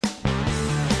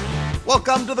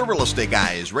Welcome to the Real Estate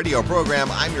Guys radio program.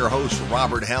 I'm your host,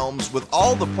 Robert Helms. With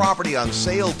all the property on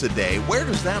sale today, where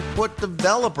does that put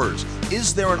developers?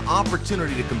 Is there an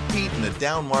opportunity to compete in a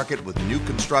down market with new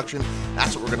construction?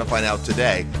 That's what we're going to find out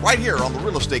today, right here on the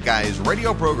Real Estate Guys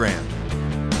radio program.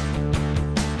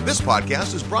 This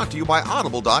podcast is brought to you by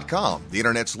Audible.com, the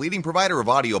internet's leading provider of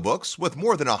audiobooks with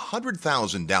more than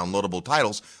 100,000 downloadable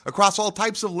titles across all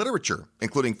types of literature,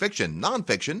 including fiction,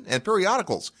 nonfiction, and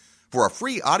periodicals. For a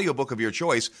free audiobook of your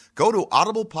choice, go to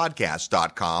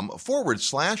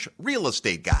audiblepodcast.com/Real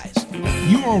Estate Guys.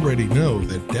 You already know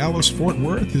that Dallas-Fort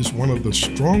Worth is one of the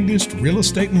strongest real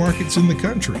estate markets in the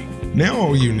country. Now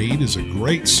all you need is a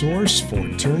great source for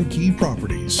turnkey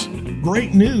properties.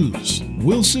 Great news!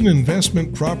 Wilson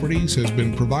Investment Properties has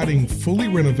been providing fully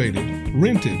renovated,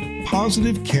 rented,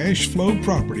 positive cash flow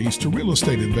properties to real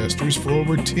estate investors for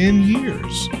over 10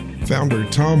 years. Founder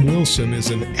Tom Wilson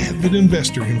is an avid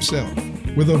investor himself.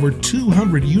 With over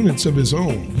 200 units of his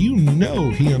own, you know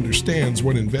he understands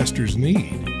what investors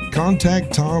need.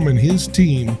 Contact Tom and his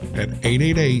team at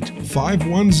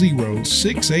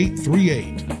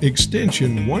 888-510-6838,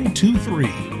 extension 123,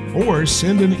 or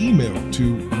send an email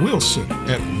to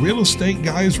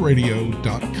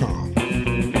wilson@realestateguysradio.com.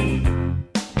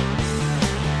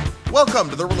 Welcome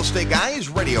to the Real Estate Guys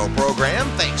radio program.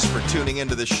 Thanks for tuning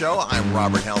into the show. I'm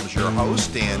Robert Helms, your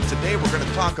host, and today we're going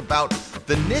to talk about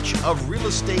the niche of real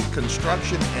estate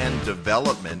construction and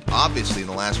development. Obviously, in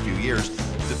the last few years,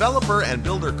 developer and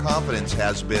builder confidence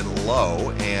has been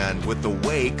low, and with the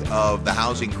wake of the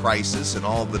housing crisis and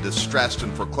all the distressed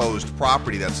and foreclosed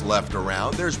property that's left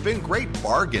around, there's been great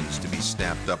bargains to be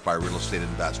snapped up by real estate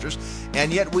investors.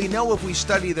 And yet we know if we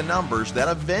study the numbers that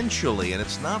eventually, and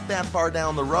it's not that far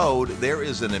down the road, there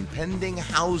is an impending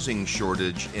housing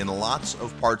shortage in lots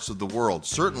of parts of the world.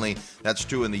 Certainly that's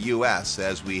true in the U.S.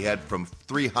 as we head from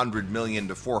 300 million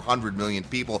to 400 million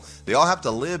people. They all have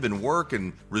to live and work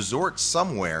and resort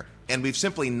somewhere, and we've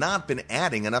simply not been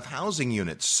adding enough housing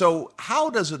units. So how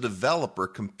does a developer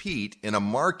compete in a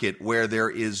market where there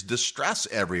is distress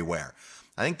everywhere?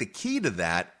 I think the key to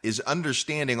that is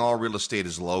understanding all real estate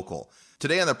is local.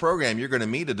 Today on the program, you're going to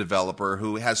meet a developer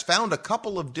who has found a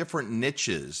couple of different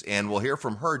niches, and we'll hear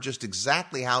from her just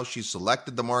exactly how she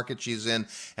selected the market she's in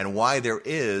and why there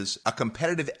is a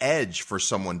competitive edge for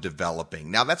someone developing.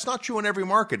 Now, that's not true in every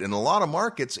market. In a lot of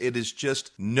markets, it is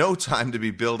just no time to be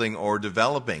building or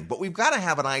developing. But we've got to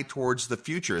have an eye towards the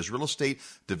future as real estate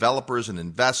developers and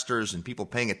investors and people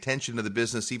paying attention to the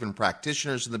business, even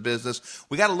practitioners in the business.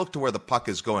 We got to look to where the puck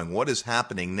is going. What is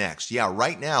happening next? Yeah,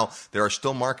 right now, there are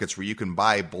still markets where you can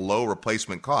buy below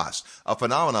replacement cost. A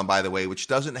phenomenon, by the way, which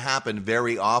doesn't happen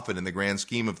very often in the grand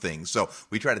scheme of things. So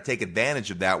we try to take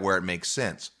advantage of that where it makes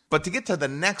sense. But to get to the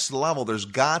next level, there's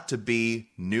got to be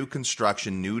new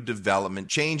construction, new development,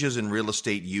 changes in real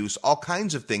estate use, all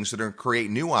kinds of things that are going to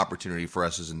create new opportunity for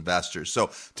us as investors. So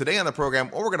today on the program,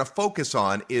 what we're going to focus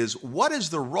on is what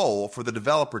is the role for the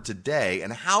developer today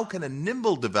and how can a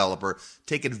nimble developer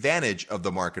take advantage of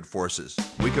the market forces?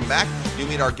 When we come back, you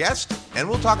meet our guest, and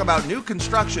we'll talk about new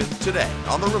construction today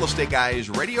on the Real Estate Guys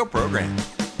radio program.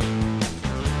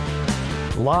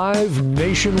 Live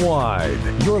nationwide,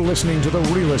 you're listening to the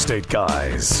Real Estate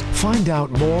Guys. Find out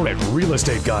more at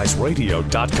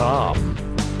realestateguysradio.com.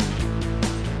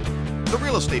 The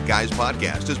Real Estate Guys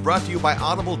podcast is brought to you by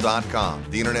Audible.com,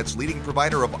 the internet's leading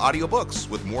provider of audiobooks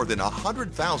with more than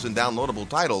 100,000 downloadable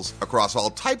titles across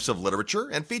all types of literature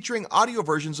and featuring audio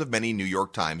versions of many New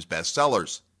York Times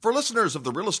bestsellers. For listeners of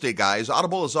the Real Estate Guys,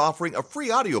 Audible is offering a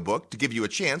free audiobook to give you a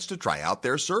chance to try out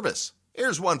their service.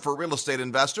 Here's one for real estate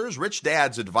investors. Rich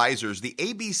Dad's Advisors, The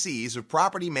ABCs of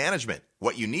Property Management.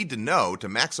 What you need to know to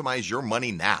maximize your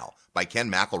money now by Ken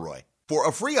McElroy. For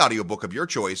a free audiobook of your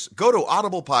choice, go to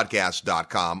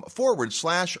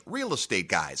audiblepodcast.com/Real Estate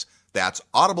Guys. That's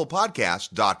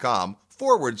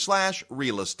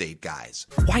audiblepodcast.com/Real Estate Guys.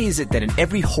 Why is it that in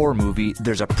every horror movie,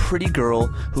 there's a pretty girl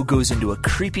who goes into a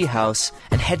creepy house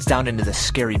and heads down into the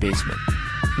scary basement?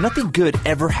 Nothing good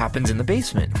ever happens in the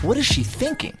basement. What is she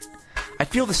thinking? I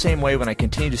feel the same way when I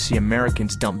continue to see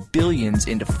Americans dump billions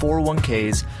into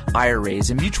 401ks,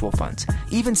 IRAs, and mutual funds,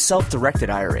 even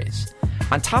self-directed IRAs.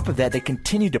 On top of that, they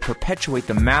continue to perpetuate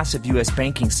the massive U.S.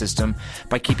 banking system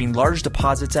by keeping large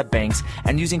deposits at banks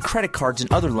and using credit cards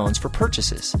and other loans for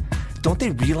purchases. Don't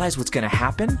they realize what's going to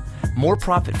happen? More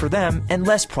profit for them and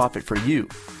less profit for you.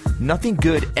 Nothing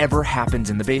good ever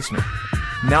happens in the basement.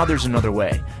 Now there's another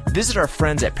way. Visit our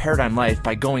friends at Paradigm Life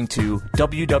by going to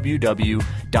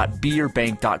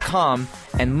www.beyourbank.com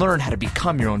and learn how to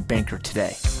become your own banker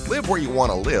today. Live where you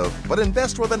want to live, but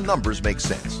invest where the numbers make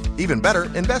sense. Even better,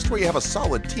 invest where you have a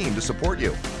solid team to support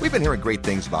you. We've been hearing great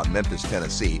things about Memphis,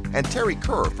 Tennessee, and Terry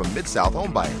Kerr from Mid-South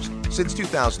Home Buyers. Since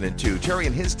 2002, Terry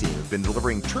and his team have been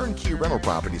delivering turnkey rental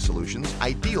property solutions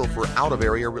ideal for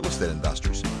out-of-area real estate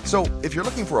investors. So, if you're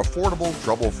looking for affordable,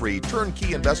 trouble-free,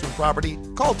 turnkey investment property,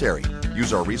 call Terry.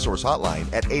 Use our resource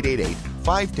hotline at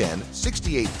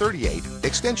 888-510-6838,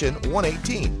 extension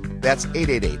 118. That's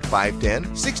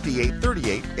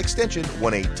 888-510-6838, extension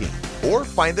 118. Or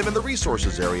find them in the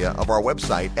resources area of our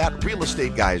website at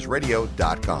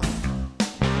realestateguysradio.com.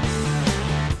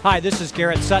 Hi, this is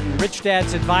Garrett Sutton, Rich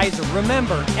Dad's advisor.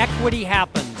 Remember, equity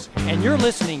happens, and you're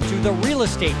listening to The Real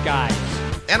Estate Guys.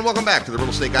 And welcome back to the Real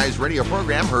Estate Guys radio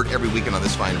program, heard every weekend on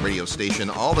this fine radio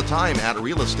station, all the time at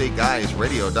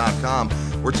realestateguysradio.com.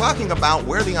 We're talking about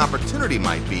where the opportunity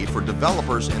might be for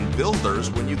developers and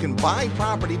builders when you can buy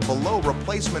property below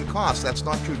replacement cost. That's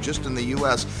not true just in the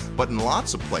U.S., but in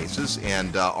lots of places.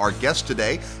 And our guest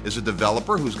today is a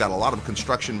developer who's got a lot of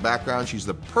construction background. She's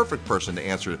the perfect person to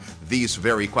answer these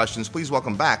very questions. Please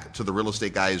welcome back to the Real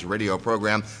Estate Guys radio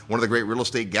program, one of the great real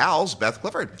estate gals, Beth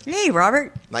Clifford. Hey,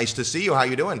 Robert. Nice to see you. How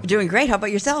you doing? Doing great. How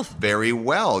about yourself? Very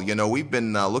well. You know, we've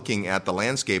been looking at the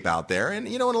landscape out there, and,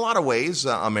 you know, in a lot of ways,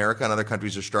 America and other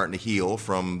countries are starting to heal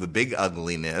from the big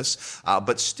ugliness,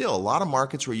 but still a lot of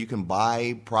markets where you can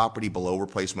buy property below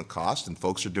replacement cost, and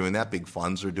folks are doing that. Big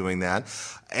funds are doing that.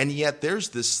 And yet there's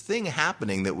this thing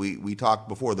happening that we talked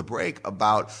before the break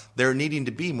about there needing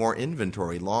to be more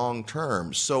inventory long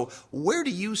term. So where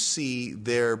do you see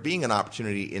there being an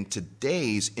opportunity in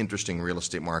today's interesting real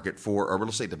estate market for a real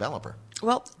estate developer?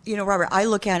 Well, you know, Robert, I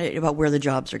look at it about where the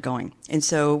jobs are going. And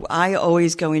so I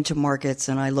always go into markets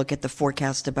and I look at the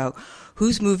forecast about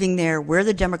who's moving there, where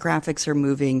the demographics are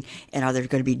moving, and are there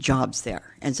going to be jobs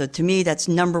there. And so to me, that's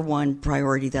number one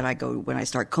priority that I go when I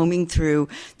start combing through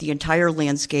the entire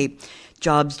landscape.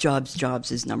 Jobs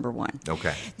is number one.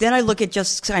 Okay. Then I look at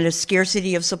just kind of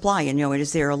scarcity of supply. And, you know,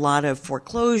 is there a lot of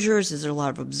foreclosures? Is there a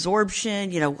lot of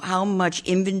absorption? You know, how much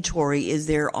inventory is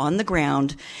there on the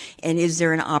ground? And is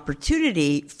there an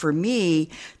opportunity for me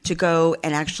to go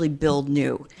and actually build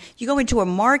new? You go into a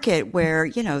market where,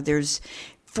 you know, there's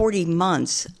 40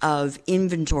 months of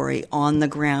inventory on the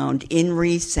ground in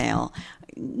resale.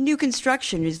 New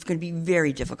construction is going to be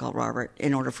very difficult, Robert,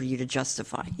 in order for you to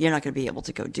justify. You're not going to be able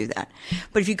to go do that.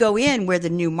 But if you go in where the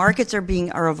new markets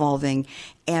are evolving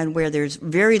and where there's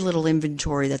very little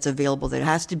inventory that's available that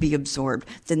has to be absorbed,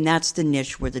 then that's the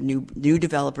niche where the new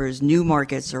developers, new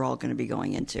markets are all going to be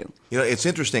going into. You know, it's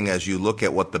interesting as you look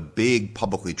at what the big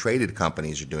publicly traded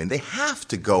companies are doing. They have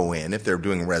to go in, if they're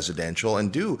doing residential,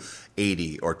 and do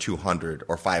 80 or 200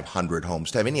 or 500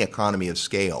 homes to have any economy of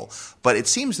scale. But it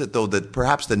seems that, though, that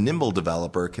perhaps the nimble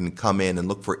developer can come in and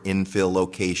look for infill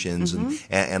locations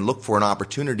and look for an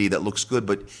opportunity that looks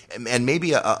good, and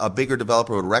maybe a bigger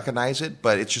developer would recognize it,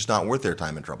 but it's just not worth their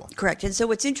time and trouble. Correct. And so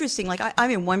what's interesting, like I'm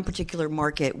in one particular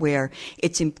market where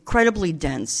it's incredibly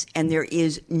dense and there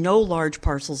is no large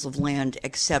parcels of land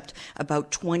except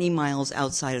about 20 miles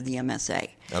outside of the MSA.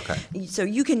 Okay. So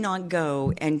you cannot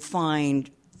go and find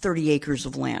 30 acres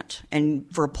of land and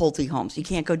for Pulte homes. You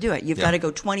can't go do it. You've got to go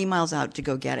 20 miles out to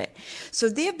go get it. So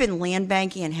they have been land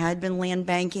banking and had been land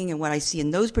banking. And what I see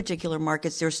in those particular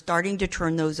markets, they're starting to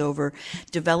turn those over,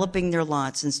 developing their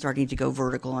lots and starting to go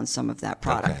vertical on some of that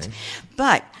product. Okay.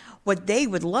 But what they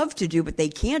would love to do, but they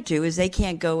can't do, is they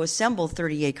can't go assemble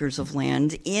 30 acres of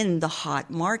land in the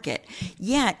hot market.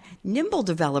 Yet, nimble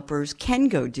developers can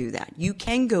go do that. You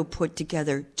can go put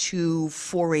together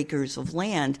 2-4 acres of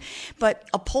land, but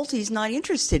a Pulte's not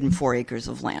interested in 4 acres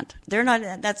of land. They're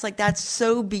not, that's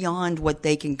so beyond what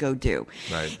they can go do.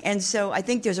 Right. And so I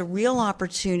think there's a real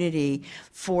opportunity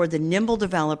for the nimble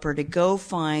developer to go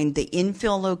find the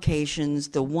infill locations,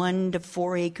 the 1 to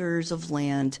 4 acres of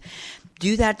land,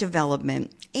 do that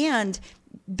development, and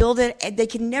build it. They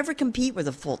can never compete with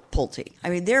a Pulte.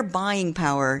 I mean, their buying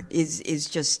power is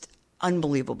just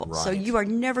unbelievable. Right. So you are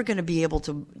never going to be able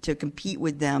to compete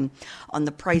with them on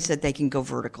the price that they can go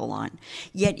vertical on.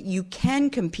 Yet you can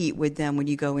compete with them when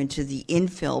you go into the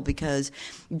infill, because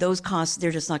those costs, they're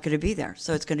just not going to be there.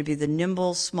 So it's going to be the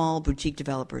nimble, small boutique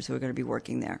developers who are going to be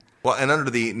working there. Well, and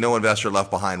under the No Investor Left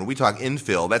Behind, when we talk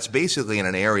infill, that's basically in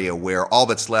an area where all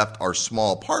that's left are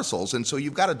small parcels, and so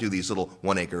you've got to do these little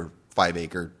 1 acre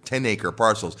 5-acre, 10-acre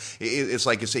parcels. It's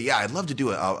like you say, yeah, I'd love to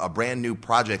do a brand new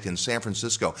project in San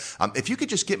Francisco. If you could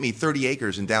just get me 30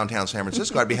 acres in downtown San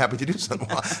Francisco, I'd be happy to do something.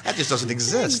 Well, that just doesn't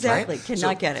exist, exactly. right?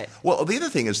 Cannot get it. Well, the other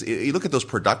thing is, you look at those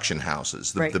production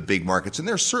houses, the big markets, and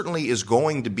there certainly is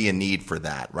going to be a need for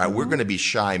that, right? We're going to be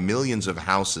shy millions of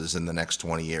houses in the next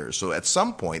 20 years. So at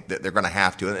some point, they're going to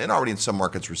have to, and already in some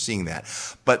markets we're seeing that.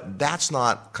 But that's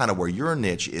not kind of where your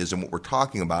niche is, and what we're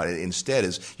talking about instead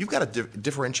is you've got to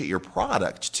differentiate your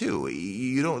product too.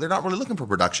 They're not really looking for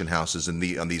production houses on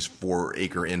these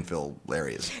 4-acre infill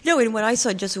areas. No, and what I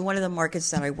saw just in one of the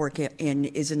markets that I work in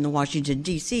is in the Washington,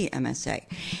 D.C. MSA.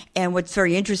 And what's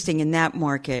very interesting in that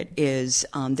market is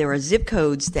there are zip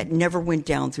codes that never went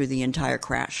down through the entire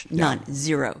crash. None. Yeah.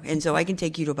 Zero. And so I can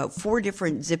take you to about 4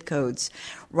 different zip codes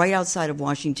right outside of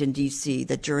Washington, D.C.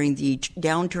 that during the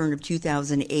downturn of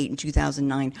 2008 and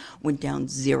 2009 went down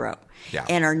zero. Yeah.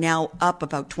 And are now up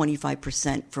about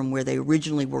 25% from where they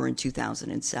originally were in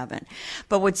 2007.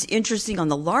 But what's interesting on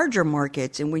the larger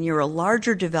markets, and when you're a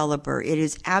larger developer, it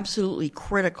is absolutely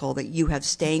critical that you have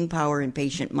staying power and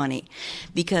patient money.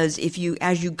 Because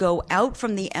as you go out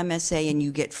from the MSA and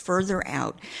you get further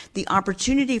out, the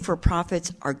opportunity for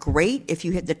profits are great if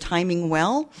you hit the timing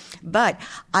well. But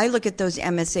I look at those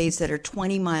MSAs that are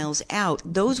 20 miles out,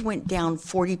 those went down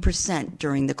 40%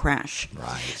 during the crash.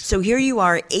 Right. So here you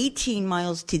are, 18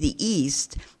 miles to the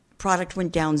east, product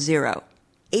went down 0.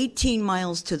 18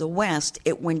 miles to the west,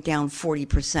 it went down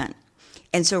 40%.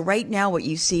 And so right now what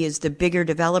you see is the bigger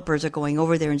developers are going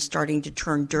over there and starting to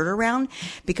turn dirt around,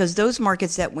 because those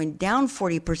markets that went down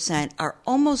 40% are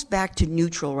almost back to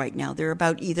neutral right now. They're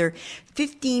about either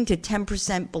 15 to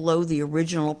 10% below the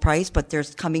original price, but they're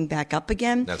coming back up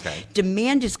again. Okay.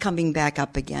 Demand is coming back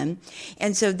up again.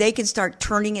 And so they can start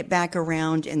turning it back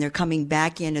around, and they're coming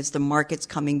back in as the market's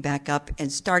coming back up and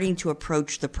starting to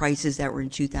approach the prices that were in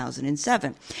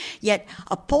 2007. Yet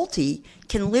a Pulte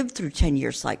can live through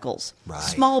 10-year cycles. Right.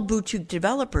 Small boutique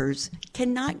developers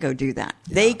cannot go do that.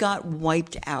 Yeah. They got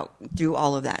wiped out through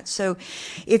all of that. So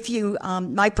if you,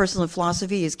 my personal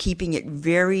philosophy is keeping it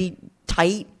very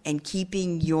tight and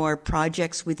keeping your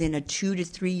projects within a 2 to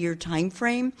 3 year time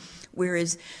frame,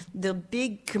 whereas the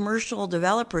big commercial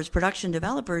developers, production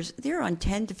developers, they're on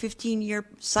 10 to 15 year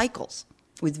cycles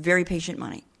with very patient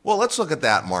money. Well, let's look at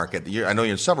that market. I know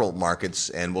you're in several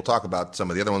markets, and we'll talk about some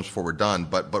of the other ones before we're done.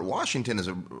 But Washington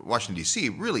D.C.,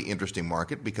 really interesting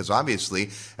market because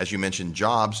obviously, as you mentioned,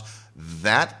 jobs,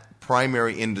 that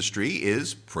primary industry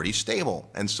is pretty stable.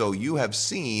 And so you have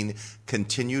seen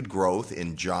continued growth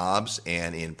in jobs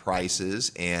and in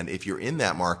prices. And if you're in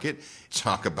that market,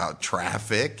 talk about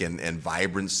traffic and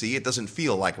vibrancy. It doesn't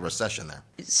feel like a recession there.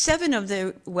 7 of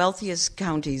the wealthiest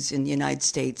counties in the United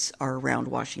States are around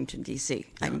Washington, D.C.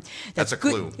 Yeah. I mean, that's a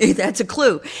clue. That's a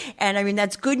clue. And I mean,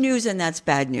 that's good news and that's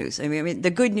bad news. I mean,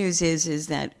 the good news is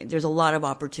that there's a lot of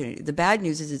opportunity. The bad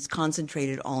news is it's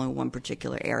concentrated all in one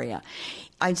particular area.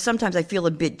 Sometimes I feel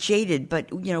a bit jaded,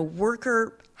 but,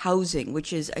 worker housing,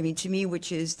 which is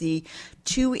the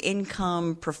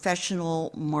 2-income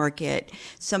professional market,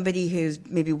 somebody who's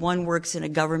maybe one works in a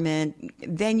government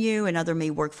venue, another may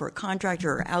work for a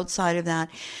contractor or outside of that.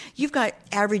 You've got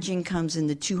average incomes in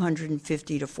the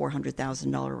 $250,000 to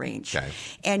 $400,000 range. Okay.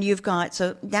 And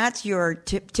so that's your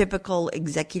typical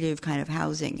executive kind of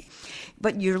housing.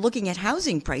 But you're looking at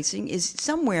housing pricing is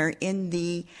somewhere in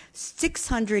the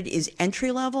 600 is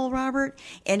entry level, Robert,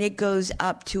 and it goes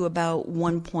up to about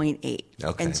 1.8.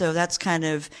 Okay. And so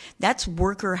that's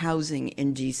worker housing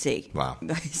in DC. Wow.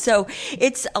 So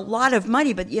it's a lot of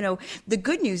money, but the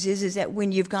good news is that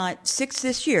when you've got 6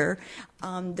 this year,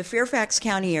 the Fairfax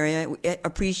County area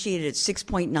appreciated at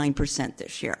 6.9%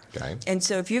 this year. Okay. And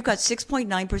so if you've got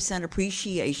 6.9%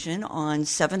 appreciation on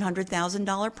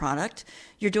 $700,000 product,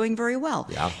 you're doing very well.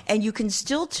 Yeah. And you can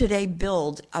still today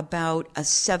build about a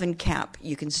 7 cap.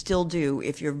 You can still do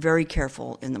if you're very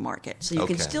careful in the market. So you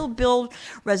can still build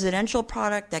residential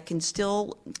product that can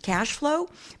still cash flow,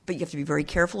 but you have to be very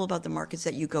careful about the markets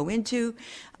that you go into.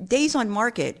 Days on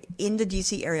market in the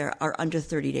DC area are under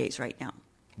 30 days right now.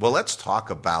 Well, let's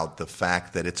talk about the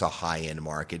fact that it's a high-end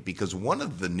market, because one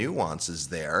of the nuances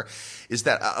there is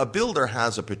that a builder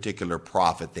has a particular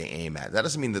profit they aim at. That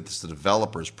doesn't mean that it's the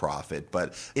developer's profit,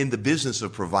 but in the business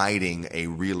of providing a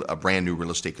brand new real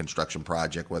estate construction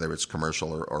project, whether it's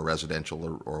commercial or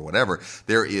residential or whatever,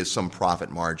 there is some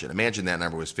profit margin. Imagine that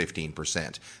number was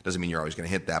 15%. Doesn't mean you're always going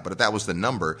to hit that, but if that was the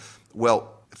number,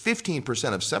 well, 15%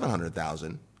 of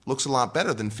 $700,000 looks a lot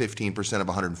better than 15% of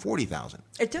 $140,000.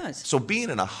 It does. So being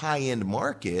in a high-end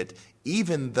market,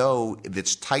 even though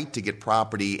it's tight to get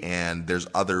property and there's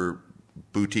other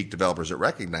boutique developers that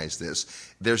recognize this,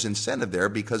 there's incentive there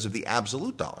because of the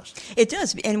absolute dollars. It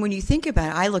does. And when you think about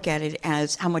it, I look at it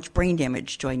as how much brain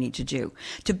damage do I need to do?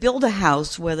 To build a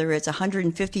house, whether it's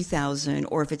 $150,000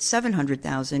 or if it's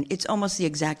 $700,000, it's almost the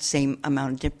exact same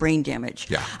amount of brain damage.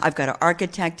 Yeah. I've got to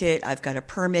architect it, I've got to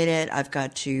permit it, I've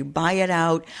got to buy it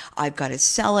out, I've got to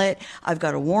sell it, I've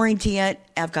got to warranty it,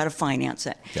 I've got to finance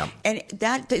it. Yeah. And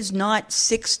that is not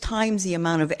 6 times the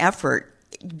amount of effort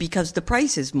because the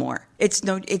price is more.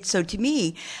 So to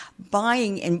me,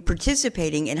 buying and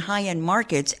participating in high-end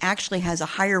markets actually has a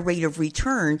higher rate of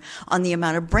return on the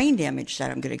amount of brain damage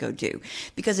that I'm going to go do.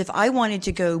 Because if I wanted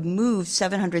to go move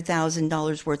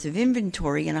 $700,000 worth of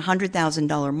inventory in a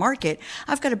 $100,000 market,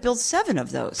 I've got to build 7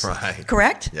 of those. Right.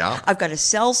 Correct? Yeah. I've got to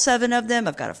sell 7 of them.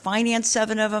 I've got to finance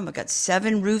 7 of them. I've got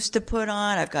 7 roofs to put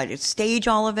on. I've got to stage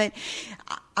all of it.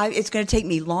 It's going to take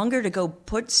me longer to go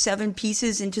put 7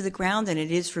 pieces into the ground than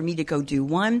it is for me to go do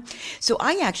 1. So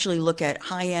I actually look at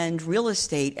high-end real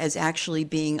estate as actually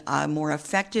being more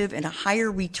effective and a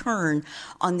higher return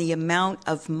on the amount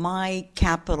of my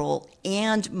capital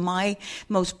and my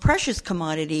most precious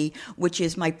commodity, which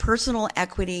is my personal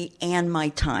equity and my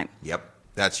time. Yep,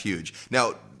 that's huge.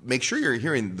 Now, make sure you're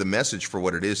hearing the message for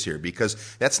what it is here,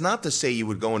 because that's not to say you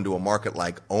would go into a market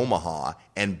like Omaha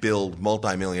and build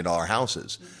multi-million-dollar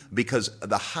houses, because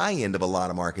the high end of a lot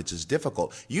of markets is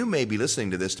difficult. You may be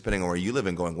listening to this, depending on where you live,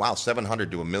 and going, wow,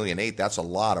 $700,000 to $1.8 million, that's a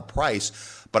lot of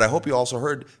price. But I hope you also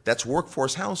heard that's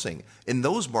workforce housing. In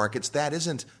those markets, that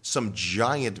isn't some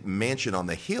giant mansion on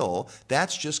the hill.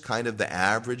 That's just kind of the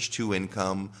average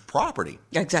 2-income property.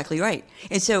 Exactly right.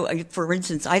 And so, for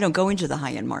instance, I don't go into the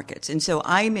high-end markets. And so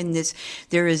I'm in this,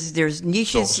 there's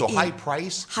niches. So high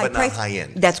price, but not high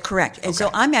end. That's correct. And Okay. so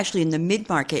I'm actually in the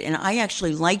mid-market, and I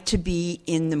actually like to be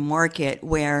in the market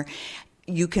where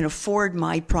you can afford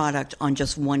my product on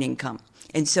just one income.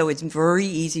 And so it's very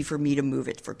easy for me to move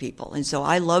it for people. And so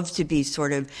I love to be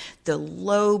sort of the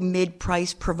low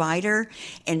mid-price provider,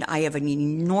 and I have an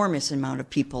enormous amount of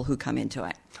people who come into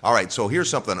it. All right, so here's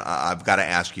something I've got to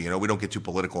ask you. You know, we don't get too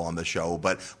political on the show,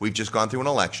 but we've just gone through an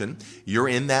election. You're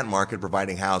in that market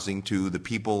providing housing to the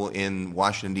people in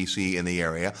Washington, D.C., in the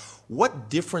area. What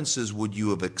differences would you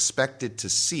have expected to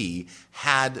see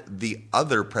had the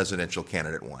other presidential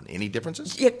candidate won? Any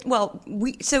differences? Yeah, well,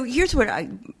 so here's what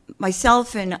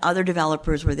myself and other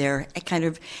developers were there. I kind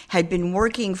of had been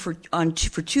working for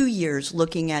 2 years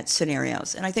looking at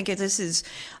scenarios, and I think this is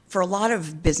for a lot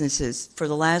of businesses for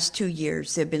the last 2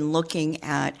 years. They've been looking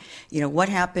at, what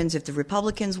happens if the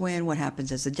Republicans win, what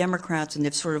happens as the Democrats, and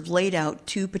they've sort of laid out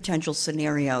 2 potential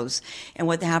scenarios. And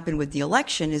what happened with the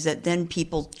election is that then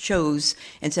people chose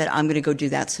and said, I'm going to go do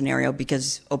that scenario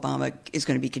because Obama is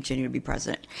going to continue to be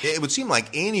president. It would seem like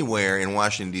anywhere in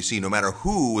Washington, D.C., no matter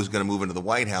who was going to move into the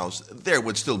White House, there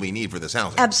would still be need for this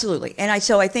housing. Absolutely. And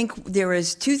so I think there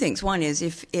is 2 things. One is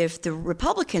if the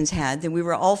Republicans had, then we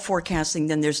were all forecasting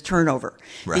then there's turnover.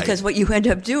 Right. Because what you end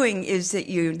up doing is that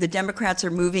the Democrats are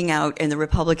moving out and the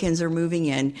Republicans are moving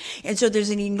in. And so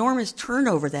there's an enormous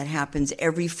turnover that happens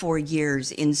every 4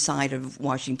 years inside of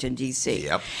Washington, D.C.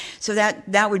 Yep. So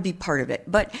that would be part of it.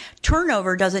 But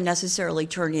turnover doesn't necessarily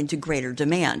turn into greater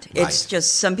demand. Right. It's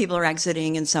just some people are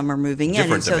exiting and some are moving in.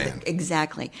 Different And so demand.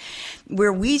 exactly.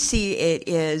 Where we see it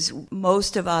is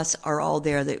most of us are all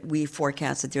there that we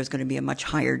forecast that there's going to be a much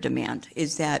higher demand.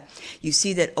 Is that you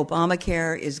see that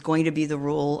Obamacare is going to be the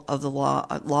rule of the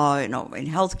law in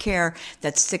health care.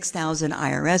 That's 6,000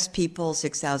 IRS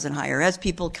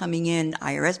people coming in.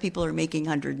 IRS people are making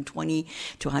 $120,000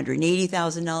 to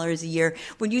 $180,000 a year.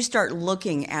 When you start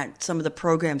looking at some of the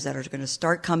programs that are going to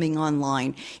start coming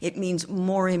online, it means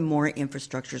more and more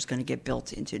infrastructure is going to get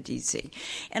built into D.C.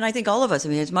 And I think all of us,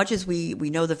 as much as we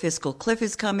know the fiscal cliff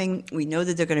is coming, we know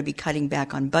that they're going to be cutting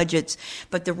back on budgets,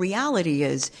 but the reality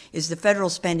is the federal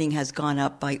spending has gone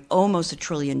up by almost $1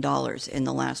 trillion in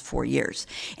the last 4 years.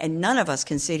 And none of us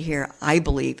can sit here, I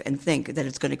believe, and think that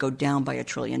it's going to go down by $1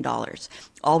 trillion.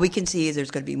 All we can see is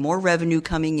there's going to be more revenue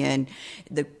coming in,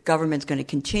 the government's going to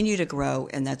continue to grow,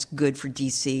 and that's good for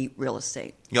D.C. real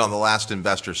estate. On the last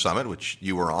Investor Summit, which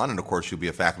you were on, and of course you'll be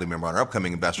a faculty member on our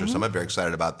upcoming Investor Summit, very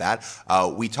excited about that,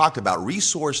 we talked about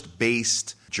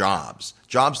resource-based jobs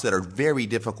that are very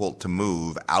difficult to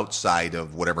move outside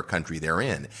of whatever country they're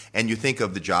in. And you think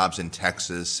of the jobs in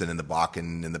Texas and in the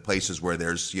Bakken and the places where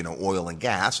there's, oil and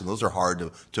gas, and those are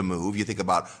hard to move. You think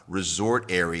about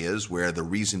resort areas where the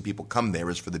reason people come there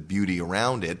is for the beauty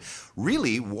around it.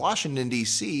 Really, Washington,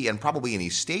 D.C., and probably any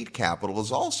state capital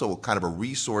is also kind of a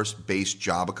resource-based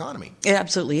job economy. It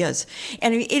absolutely is.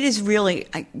 And it is really,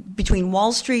 between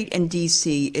Wall Street and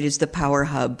D.C., it is the power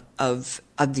hub of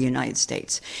of the United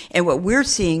States. And what we're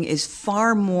seeing is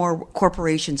far more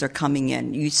corporations are coming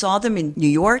in. You saw them in New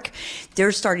York.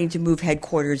 They're starting to move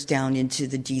headquarters down into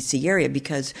the D.C. area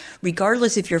because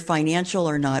regardless if you're financial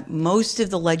or not, most of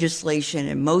the legislation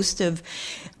and most of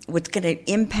what's going to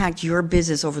impact your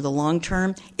business over the long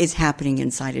term is happening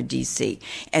inside of D.C.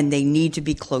 And they need to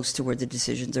be close to where the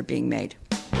decisions are being made.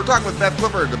 We're talking with Beth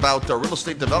Clifford about real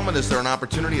estate development. Is there an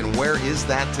opportunity, and where is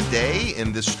that today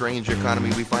in this strange economy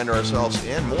we find ourselves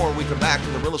in? More when we come back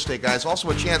from the Real Estate Guys. Also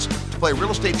a chance to play real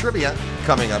estate trivia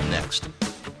coming up next.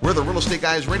 We're the Real Estate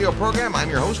Guys radio program. I'm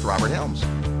your host, Robert Helms.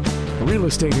 Real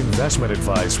estate investment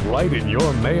advice right in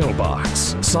your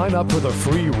mailbox. Sign up for the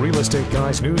free Real Estate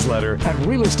Guys newsletter at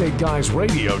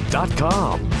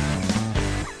realestateguysradio.com.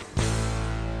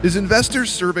 As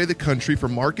investors survey the country for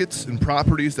markets and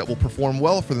properties that will perform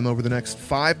well for them over the next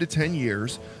 5 to 10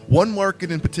 years, one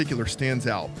market in particular stands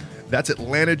out. That's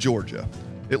Atlanta, Georgia.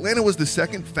 Atlanta was the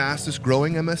second fastest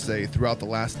growing MSA throughout the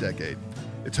last decade.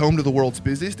 It's home to the world's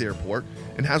busiest airport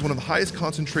and has one of the highest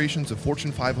concentrations of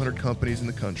Fortune 500 companies in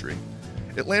the country.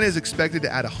 Atlanta is expected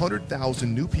to add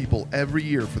 100,000 new people every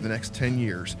year for the next 10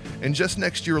 years, and just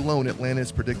next year alone, Atlanta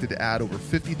is predicted to add over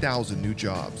 50,000 new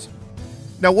jobs.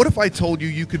 Now, what if I told you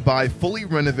you could buy fully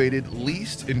renovated,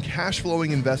 leased, and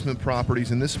cash-flowing investment properties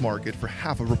in this market for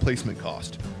half of replacement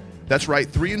cost? That's right,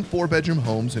 3 and 4 bedroom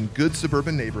homes in good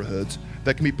suburban neighborhoods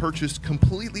that can be purchased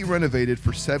completely renovated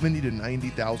for $70,000 to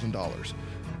 $90,000.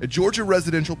 At Georgia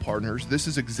Residential Partners, this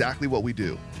is exactly what we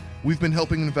do. We've been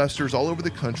helping investors all over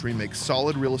the country make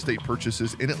solid real estate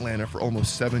purchases in Atlanta for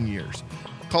almost 7 years.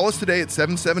 Call us today at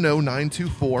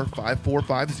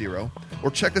 770-924-5450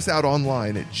 or check us out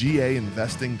online at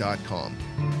gainvesting.com.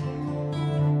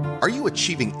 Are you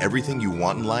achieving everything you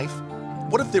want in life?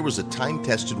 What if there was a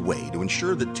time-tested way to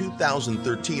ensure that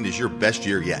 2013 is your best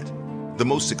year yet? The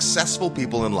most successful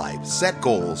people in life set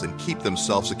goals and keep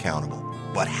themselves accountable.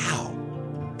 But how?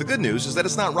 The good news is that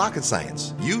it's not rocket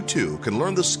science. You too can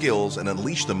learn the skills and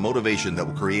unleash the motivation that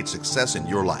will create success in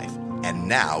your life. And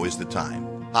now is the time.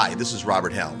 Hi, this is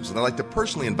Robert Helms, and I'd like to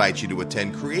personally invite you to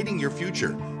attend Creating Your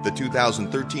Future, the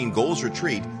 2013 Goals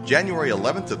Retreat, January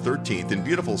 11th to 13th in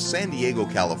beautiful San Diego,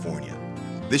 California.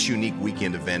 This unique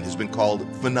weekend event has been called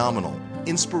phenomenal,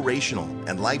 inspirational,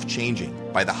 and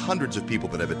life-changing by the hundreds of people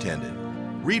that have attended.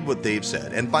 Read what they've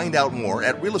said and find out more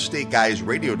at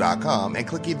realestateguysradio.com and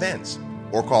click events,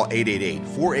 or call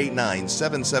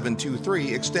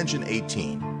 888-489-7723 extension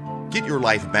 18. Get your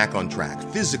life back on track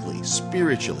physically,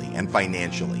 spiritually, and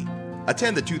financially.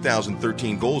 Attend the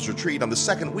 2013 Goals Retreat on the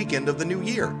second weekend of the new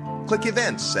year. Click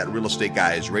events at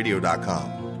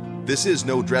realestateguysradio.com. This is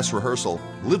no dress rehearsal.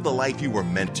 Live the life you were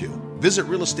meant to. Visit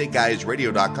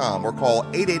realestateguysradio.com or call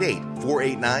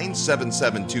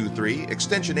 888-489-7723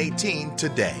 extension 18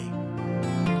 today.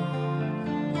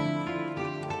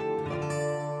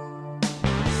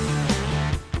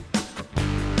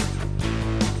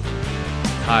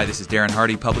 Hi, this is Darren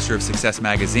Hardy, publisher of Success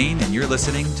Magazine, and you're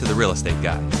listening to The Real Estate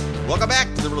Guys. Welcome back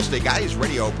to the Real Estate Guys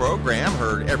radio program,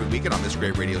 heard every weekend on this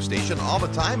great radio station, all the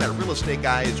time at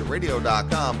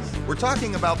realestateguysradio.com. We're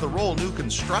talking about the role new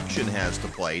construction has to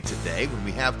play today when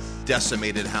we have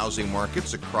decimated housing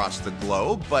markets across the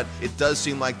globe, but it does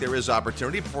seem like there is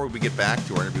opportunity. Before we get back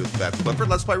to our interview with Beth Clifford,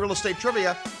 let's play Real Estate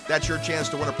Trivia. That's your chance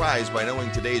to win a prize by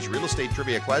knowing today's Real Estate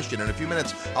Trivia question. In a few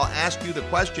minutes, I'll ask you the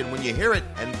question. When you hear it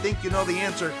and think you know the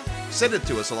answer, send it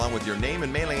to us along with your name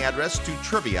and mailing address to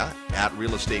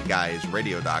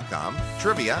trivia@realestateguysradio.com.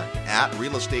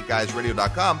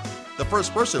 Trivia@realestateguysradio.com. The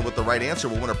first person with the right answer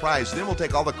will win a prize. Then we'll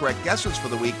take all the correct guesses for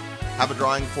the week, have a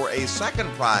drawing for a second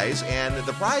prize, and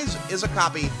the prize is a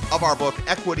copy of our book,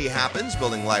 Equity Happens,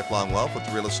 Building Lifelong Wealth with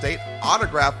Real Estate,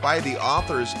 autographed by the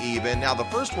authors even. Now, the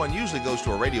first one usually goes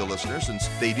to a radio listener since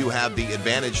they do have the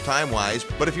advantage time-wise,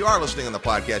 but if you are listening on the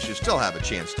podcast, you still have a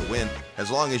chance to win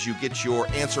as long as you get your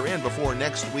answer in before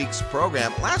next week's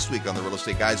program. Last week on the Real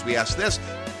Estate Guys, we asked this: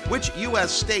 which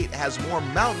U.S. state has more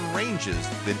mountain ranges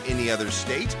than any other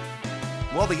state?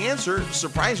 Well, the answer,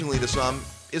 surprisingly to some,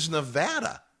 is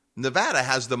Nevada. Nevada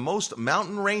has the most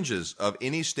mountain ranges of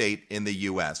any state in the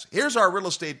U.S. Here's our real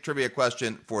estate trivia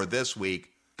question for this week.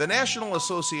 The National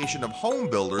Association of Home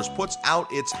Builders puts out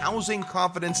its Housing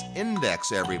Confidence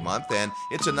Index every month, and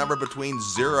it's a number between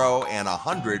 0 and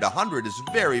 100. 100 is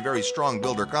very, very strong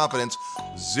builder confidence.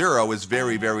 0 is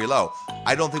very, very low.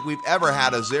 I don't think we've ever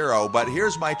had a 0, but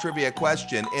here's my trivia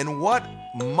question. In what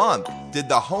month did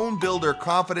the Home Builder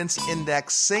Confidence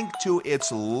Index sink to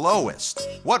its lowest?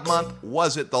 What month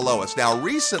was it the lowest? Now,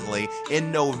 recently,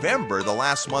 in November, the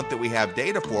last month that we have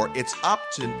data for, it's up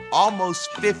to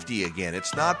almost 50 again.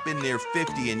 It's not been near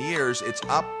 50 in years. It's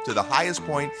up to the highest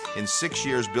point in 6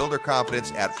 years, builder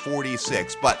confidence at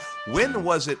 46. But when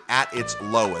was it at its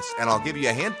lowest? And I'll give you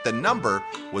a hint, the number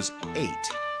was 8.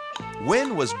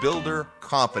 When was builder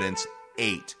confidence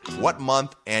 8? What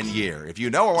month and year? If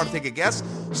you know or want to take a guess,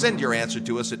 send your answer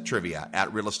to us at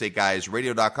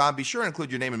trivia@realestateguysradio.com. Be sure to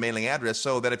include your name and mailing address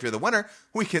so that if you're the winner,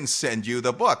 we can send you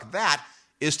the book. That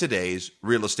is today's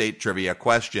real estate trivia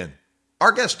question.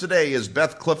 Our guest today is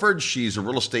Beth Clifford. She's a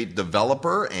real estate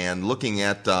developer and looking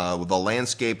at the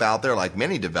landscape out there, like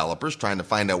many developers, trying to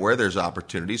find out where there's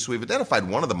opportunities. So we've identified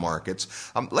one of the markets.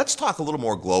 Let's talk a little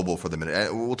more global for the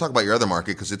minute. We'll talk about your other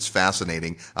market because it's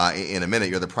fascinating in a minute.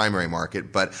 You're the primary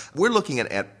market. But we're looking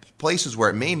at places where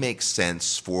it may make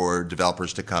sense for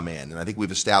developers to come in. And I think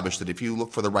we've established that if you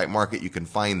look for the right market, you can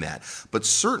find that. But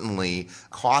certainly,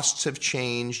 costs have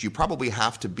changed. You probably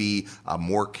have to be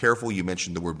more careful. You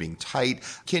mentioned the word being tight.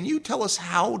 Can you tell us,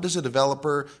 how does a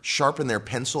developer sharpen their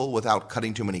pencil without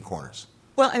cutting too many corners?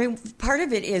 Well, I mean, part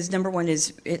of it is, number one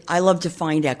is, I love to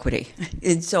find equity.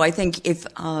 And so I think if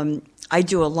I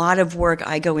do a lot of work.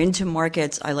 I go into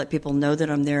markets. I let people know that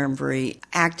I'm there. I'm very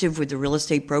active with the real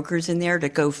estate brokers in there to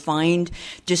go find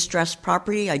distressed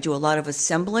property. I do a lot of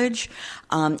assemblage.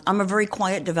 I'm a very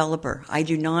quiet developer. I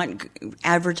do not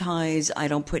advertise. I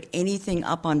don't put anything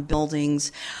up on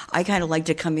buildings. I kind of like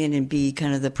to come in and be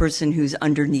kind of the person who's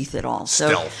underneath it all.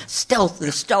 So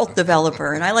the stealth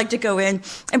developer. And I like to go in,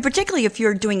 and particularly if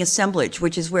you're doing assemblage,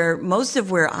 which is where most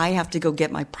of where I have to go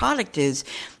get my product is.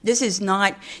 This is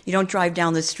not, you don't drive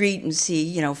down the street and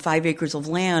see, 5 acres of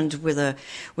land with a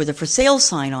for sale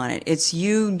sign on it. It's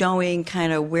you knowing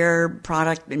kind of where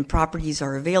product and properties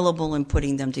are available and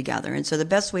putting them together. And so the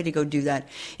best way to go do that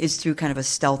is through kind of a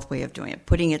stealth way of doing it,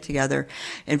 putting it together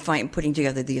and putting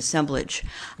together the assemblage.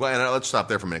 Well, and let's stop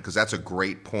there for a minute because that's a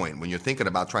great point. When you're thinking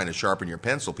about trying to sharpen your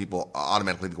pencil, people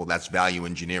automatically think, well, that's value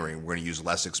engineering. We're going to use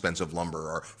less expensive lumber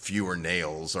or fewer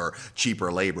nails or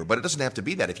cheaper labor. But it doesn't have to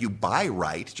be that. If you buy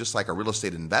right, just like a real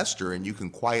estate investor, and you can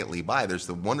quietly buy. There's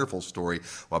the wonderful story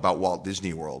about Walt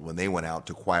Disney World when they went out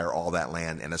to acquire all that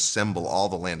land and assemble all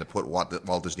the land to put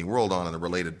Walt Disney World on and the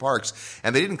related parks.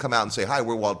 And they didn't come out and say, hi,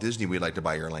 we're Walt Disney, we'd like to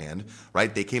buy your land,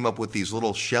 right? They came up with these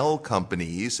little shell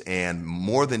companies and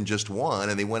more than just one,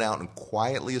 and they went out and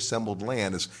quietly assembled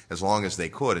land as long as they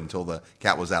could until the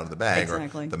cat was out of the bag,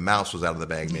 exactly. Or the mouse was out of the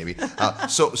bag maybe.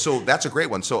 So that's a great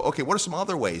one. So, okay, what are some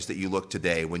other ways that you look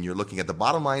today when you're looking at the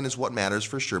bottom line is what matters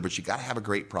for sure, but you got to have a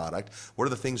great product. What are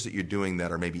the things that you're doing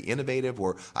that are maybe innovative?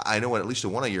 Or I know at least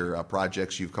in one of your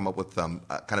projects you've come up with kind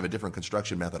of a different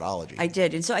construction methodology. I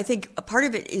did. And so I think a part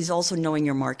of it is also knowing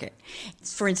your market.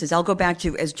 For instance, I'll go back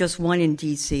to as just one in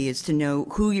D.C. is to know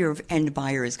who your end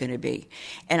buyer is going to be.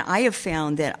 And I have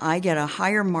found that I get a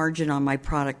higher margin on my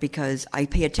product because I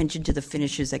pay attention to the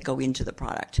finishes that go into the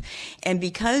product. And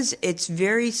because it's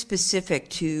very specific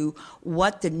to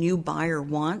what the new buyer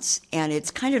wants, and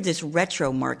it's kind of this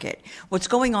retro market. What's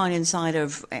going on inside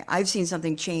of, I've seen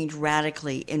something change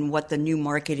radically in what the new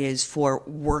market is for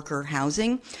worker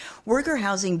housing. Worker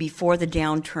housing before the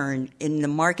downturn in the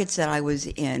markets that I was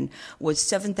in was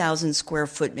 7,000 square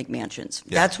foot McMansions.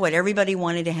 Yeah. That's what everybody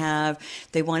wanted to have.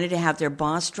 They wanted to have their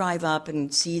boss drive up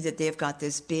and see that they've got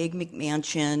this big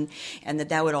McMansion and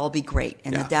that would all be great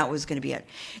and that was going to be it.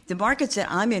 The markets that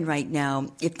I'm in right now,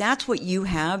 if that's what you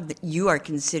have, you are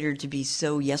considered to be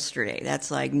so yesterday.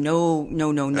 That's like no.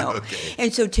 Okay.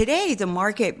 And so today the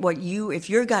market, if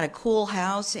you've got a cool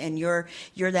house and you're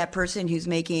that person who's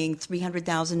making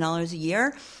 $300,000 a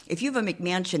year, if you have a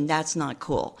McMansion, that's not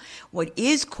cool. What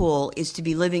is cool is to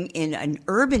be living in an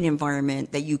urban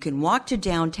environment that you can walk to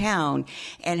downtown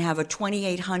and have a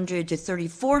 2,800 to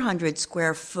 3,400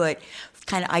 square foot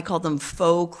kind of, I call them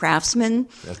faux craftsmen.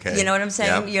 Okay. You know what I'm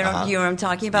saying? Yep. You know what I'm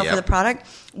talking about for the product,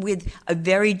 with a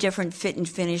very different fit and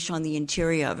finish on the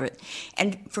interior of it.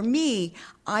 And for me,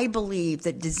 I believe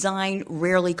that design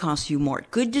rarely costs you more.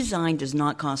 Good design does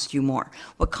not cost you more.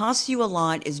 What costs you a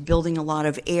lot is building a lot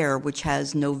of air, which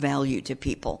has no value to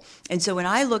people. And so when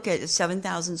I look at a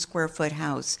 7,000 square foot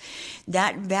house,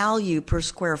 that value per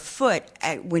square foot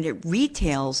when it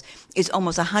retails is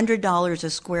almost $100 a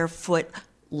square foot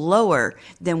lower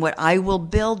than what I will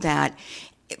build at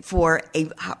for a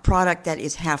product that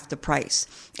is half the price.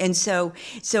 And so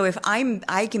if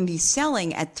I can be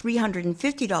selling at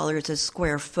 $350 a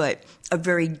square foot, a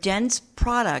very dense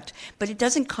product, but it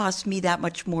doesn't cost me that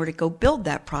much more to go build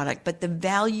that product, but the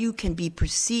value can be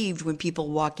perceived when people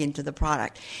walk into the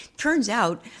product. Turns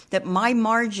out that my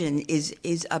margin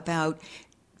is about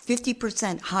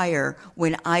 50% higher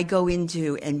when I go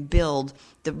into and build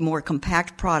the more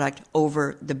compact product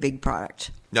over the big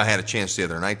product. I had a chance the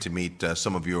other night to meet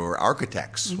some of your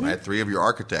architects, right? 3 of your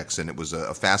architects, and it was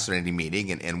a fascinating meeting.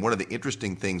 And one of the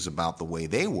interesting things about the way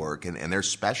they work and their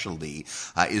specialty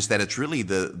is that it's really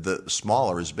the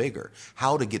smaller is bigger.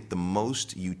 How to get the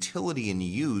most utility and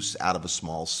use out of a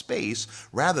small space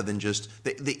rather than just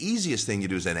the easiest thing you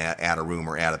do is add a room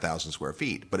or add 1,000 square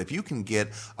feet. But if you can get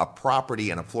a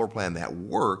property and a floor plan that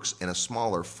works in a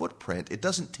smaller footprint, it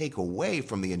doesn't take away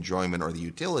from the enjoyment or the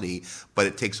utility, but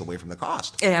it takes away from the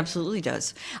cost. It absolutely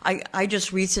does. I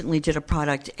just recently did a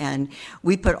product, and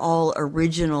we put all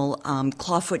original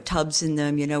clawfoot tubs in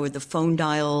them, with the phone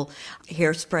dial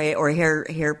hairspray or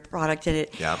hair product in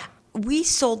it. Yeah. We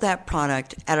sold that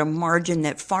product at a margin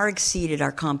that far exceeded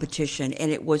our competition,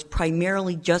 and it was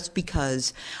primarily just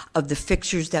because of the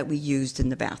fixtures that we used in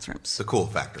the bathrooms. The cool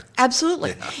factor. Absolutely.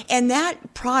 Yeah. And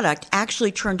that product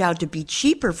actually turned out to be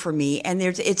cheaper for me. And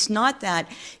it's not that,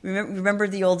 remember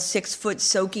the old 6-foot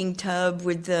soaking tub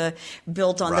with the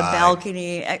built on the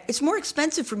balcony? It's more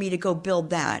expensive for me to go build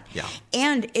that. Yeah.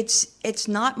 And it's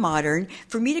not modern.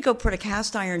 For me to go put a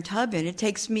cast iron tub in, it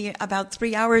takes me about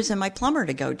 3 hours and my plumber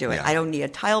to go do it. Yeah. I don't need a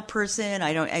tile person.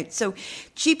 So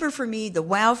cheaper for me, the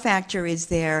wow factor is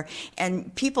there,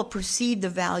 and people perceive the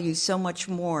value so much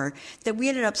more that we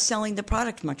ended up selling the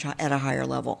product much at a higher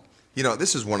level.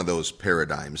 This is one of those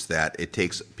paradigms that it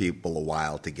takes people a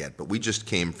while to get. But we just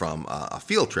came from a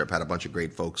field trip, had a bunch of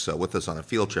great folks with us on a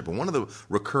field trip. And one of the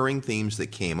recurring themes that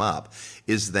came up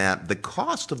is that the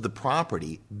cost of the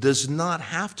property does not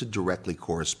have to directly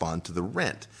correspond to the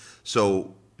rent.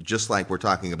 So just like we're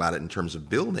talking about it in terms of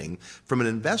building, from an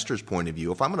investor's point of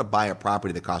view, if I'm going to buy a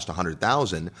property that costs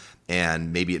 $100,000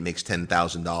 and maybe it makes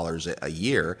 $10,000 a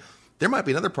year, there might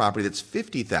be another property that's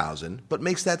 $50,000 but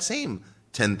makes that same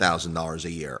 $10,000 a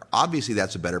year. Obviously,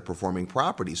 that's a better performing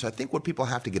property. So I think what people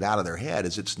have to get out of their head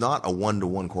is it's not a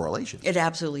one-to-one correlation. It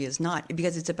absolutely is not,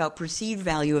 because it's about perceived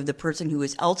value of the person who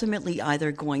is ultimately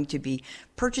either going to be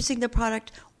purchasing the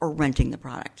product or renting the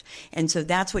product. And so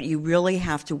that's what you really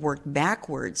have to work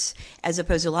backwards, as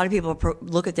opposed to a lot of people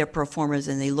look at their pro formas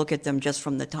and they look at them just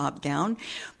from the top down.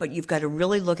 But you've got to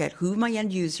really look at who my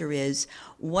end user is,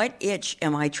 what itch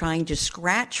am I trying to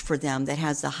scratch for them that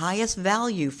has the highest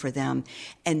value for them,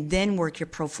 and then work your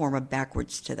pro forma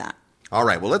backwards to that. All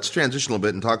right, well, let's transition a little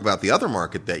bit and talk about the other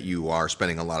market that you are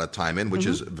spending a lot of time in, which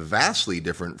is vastly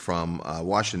different from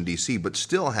Washington, D.C., but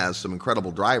still has some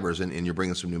incredible drivers, and you're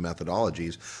bringing some new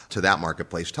methodologies to that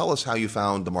marketplace. Tell us how you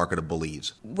found the market of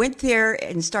Belize. Went there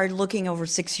and started looking over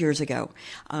 6 years ago.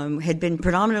 Had been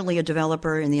predominantly a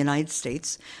developer in the United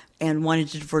States, and wanted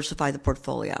to diversify the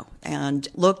portfolio, and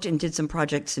looked and did some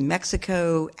projects in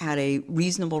Mexico, had a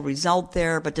reasonable result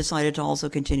there, but decided to also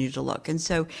continue to look. And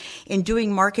so in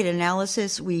doing market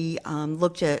analysis, we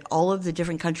looked at all of the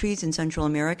different countries in Central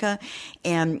America,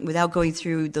 and without going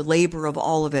through the labor of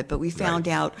all of it, but we found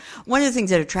out one of the things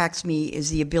that attracts me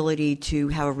is the ability to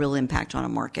have a real impact on a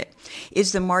market.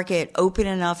 Is the market open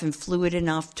enough and fluid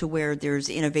enough to where there's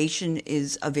innovation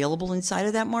is available inside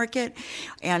of that market?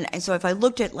 And so if I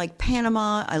looked at like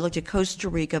Panama, I looked at Costa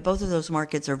Rica, both of those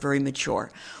markets are very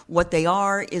mature. What they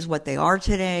are is what they are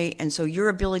today, and so your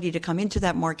ability to come into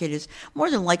that market is more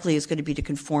than likely is going to be to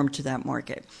conform to that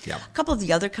market. Yeah. A couple of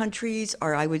the other countries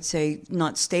are, I would say,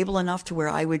 not stable enough to where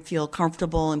I would feel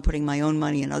comfortable in putting my own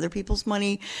money and other people's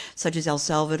money, such as El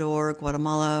Salvador,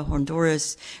 Guatemala,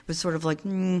 Honduras. It was sort of like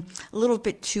a little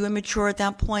bit too immature at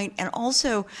that point, and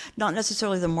also not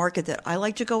necessarily the market that I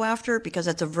like to go after, because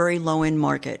that's a very low-end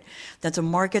market. That's a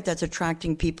market that's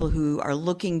attracting people who are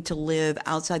looking to live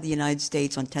outside the United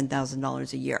States on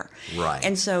 $10,000 a year. Right.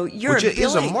 And so Which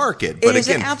is a market. But it is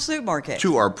again, an absolute market.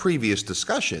 To our previous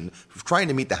discussion, trying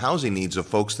to meet the housing needs of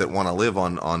folks that want to live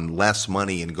on less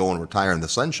money and go and retire in the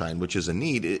sunshine, which is a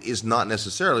need, is not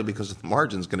necessarily because the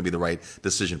margin is going to be the right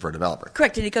decision for a developer.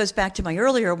 Correct. And it goes back to my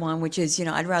earlier one, which is,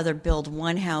 I'd rather build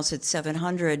one house at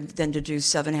 700 than to do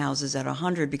 7 houses at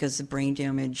 100, because the brain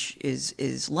damage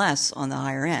is less on the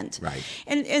higher end. Right.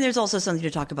 And there's also something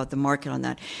to talk about the market on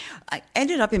that. I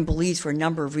ended up in Belize for a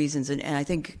number of reasons, and I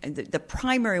think the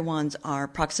primary ones are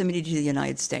proximity to the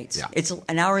United States. Yeah. It's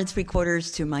an hour and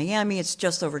 3/4 to Miami. It's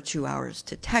just over 2 hours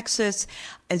to Texas,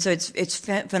 and so it's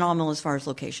phenomenal as far as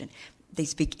location. They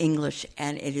speak English,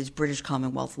 and it is British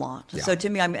Commonwealth law. Yeah. So to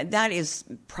me, that is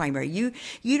primary.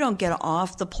 You don't get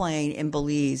off the plane in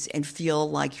Belize and feel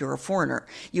like you're a foreigner.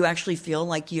 You actually feel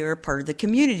like you're part of the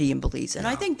community in Belize. And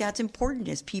I think that's important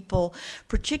as people,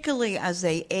 particularly as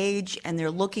they age and they're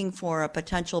looking for a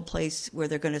potential place where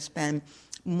they're going to spend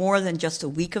more than just a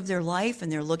week of their life,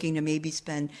 and they're looking to maybe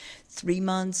spend 3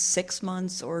 months, 6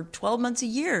 months, or 12 months a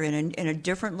year in a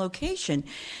different location.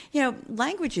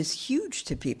 Language is huge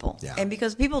to people. Yeah. And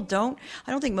because I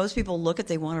don't think most people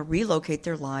they want to relocate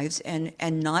their lives and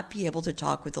not be able to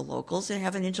talk with the locals and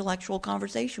have an intellectual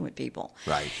conversation with people.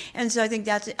 Right. And so I think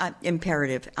that's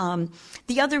imperative.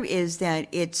 The other is that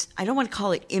I don't want to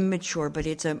call it immature, but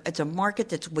it's a market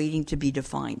that's waiting to be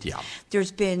defined. Yeah.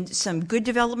 There's been some good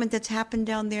development that's happened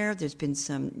down there. There's been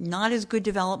some not as good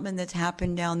development that's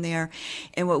happened down there.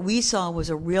 And what we saw was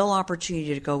a real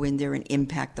opportunity to go in there and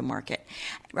impact the market.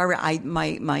 My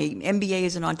MBA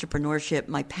is in entrepreneurship.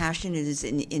 My passion is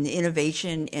in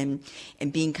innovation and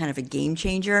being kind of a game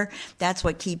changer. That's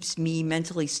what keeps me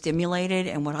mentally stimulated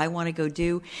and what I want to go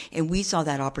do. And we saw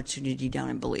that opportunity down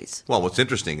in Belize. Well, what's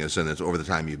interesting is, and it's over the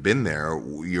time you've been there,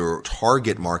 your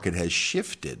target market has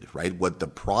shifted, right? What the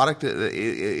product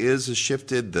is has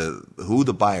shifted. Who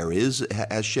the buyer is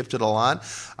has shifted a lot.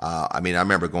 I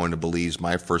remember going to Belize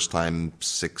my first time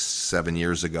 6-7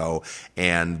 years ago,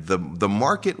 and the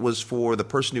market was for the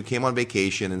person who came on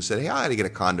vacation and said, hey, I got to get a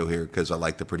condo here because I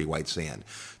like the pretty white sand.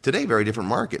 Today, very different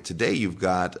market. Today, you've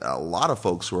got a lot of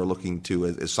folks who are looking to,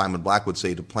 as Simon Black would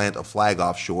say, to plant a flag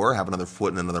offshore, have another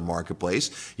foot in another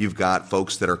marketplace. You've got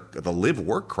folks that are the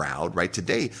live-work crowd, right?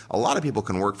 Today, a lot of people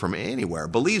can work from anywhere.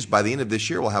 Belize, by the end of this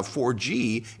year, will have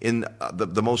 4G in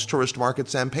the most tourist market,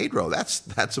 San Pedro.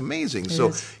 That's amazing.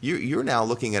 So you're now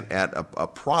looking at a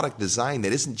product design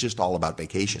that isn't just all about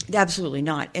vacation. Absolutely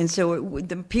not. And so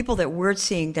the people that we're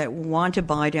seeing that want to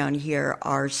buy down here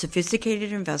are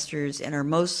sophisticated investors and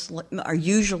are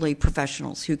usually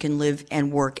professionals who can live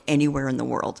and work anywhere in the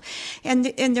world. And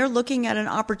they're looking at an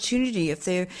opportunity. If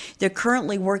they're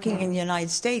currently working in the United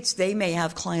States, they may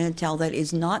have clientele that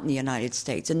is not in the United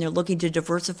States, and they're looking to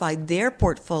diversify their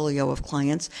portfolio of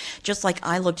clients, just like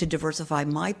I look to diversify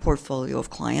my portfolio of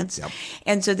clients. Yep.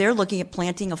 And so they're looking at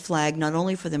planting a flag not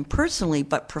only for them personally,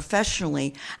 but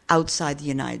professionally outside the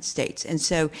United States. And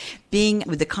so being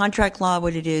with the contract law,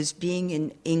 what it is, being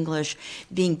in English,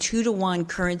 being 2-to-1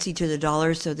 currency to the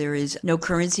dollar, so there is no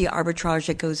currency arbitrage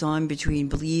that goes on between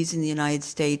Belize and the United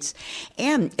States,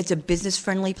 and it's a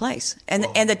business-friendly place. And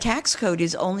the tax code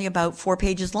is only about 4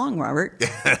 pages long, Robert.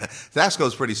 Tax code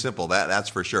is pretty simple, that's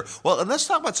for sure. Well, and let's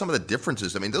talk about some of the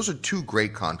differences. Those are two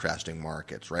great contrasting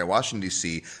markets, right? Washington,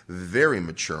 D.C., very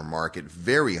mature market,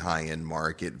 very high-end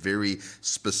market, very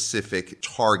specific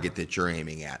target that you're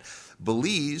aiming at.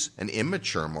 Belize, an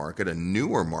immature market, a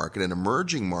newer market, an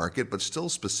emerging market, but still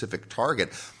specific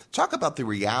target. Talk about the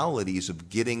realities of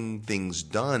getting things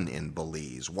done in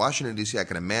Belize. Washington, D.C., I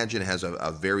can imagine, has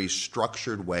a very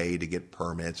structured way to get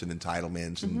permits and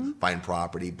entitlements and find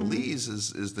property. Belize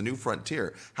is the new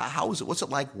frontier. How is it? What's it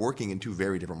like working in two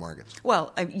very different markets?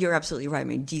 Well, you're absolutely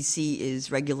right. D.C.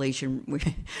 is regulation.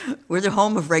 We're the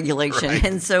home of regulation. Right.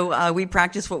 And so we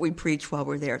practice what we preach while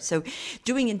we're there. So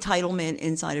doing entitlement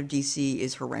inside of D.C.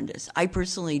 is horrendous. I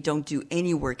personally don't do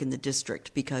any work in the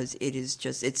district because it is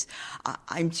just,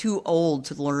 I'm too old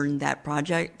to learn that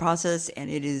process,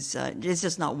 and it's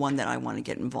just not one that I want to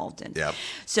get involved in. Yep.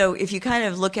 So if you kind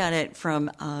of look at it from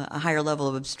a higher level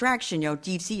of abstraction,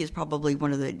 D.C. is probably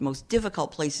one of the most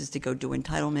difficult places to go do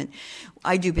entitlement.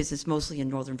 I do business mostly in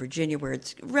Northern Virginia, where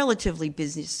it's relatively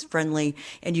business friendly,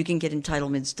 and you can get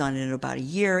entitlements done in about a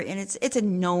year, and it's a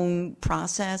known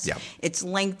process. Yep. It's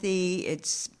lengthy.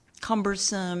 It's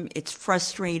cumbersome, it's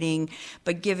frustrating,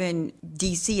 but given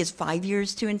DC is 5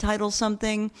 years to entitle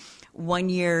something, 1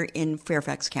 year in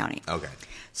Fairfax County. Okay.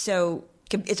 So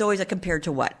it's always a compared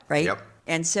to what, right? Yep.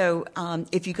 And so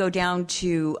if you go down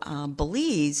to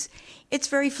Belize, it's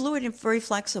very fluid and very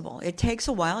flexible. It takes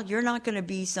a while. You're not going to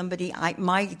be somebody,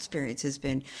 my experience has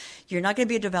been, you're not going to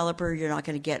be a developer. You're not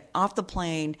going to get off the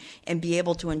plane and be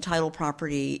able to entitle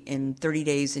property in 30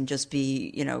 days and just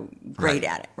be, great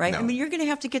at it, right? No. You're going to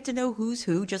have to get to know who's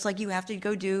who, just like you have to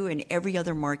go do in every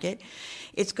other market.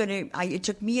 It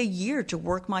took me a year to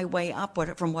work my way up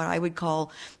from what I would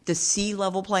call the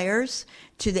C-level players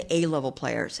to the A-level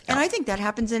players. And I think that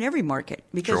happens in every market,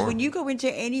 because Sure. when you go into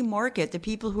any market, the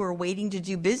people who are waiting to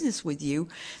do business with you,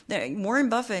 Warren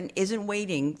Buffett isn't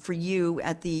waiting for you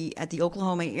at the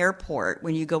Oklahoma airport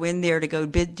when you go in there to go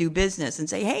do business and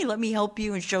say, hey, let me help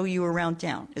you and show you around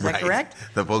town. Is that correct?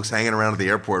 The folks hanging around at the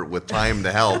airport with time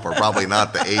to help are probably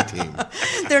not the A-team.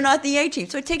 They're not the A-team.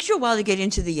 So it takes you a while to get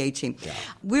into the A-team. Yeah.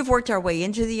 We've worked our way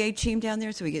into the A-team down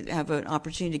there, so we have an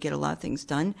opportunity to get a lot of things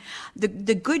done.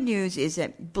 The good news is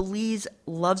that Belize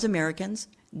loves Americans.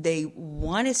 They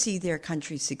want to see their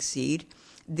country succeed.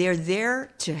 They're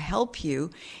there to help you,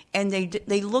 and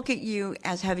they look at you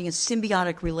as having a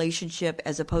symbiotic relationship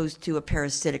as opposed to a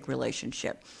parasitic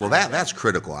relationship. Well, that's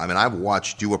critical. I mean, I've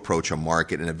watched you approach a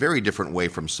market in a very different way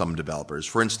from some developers.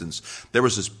 For instance, there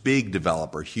was this big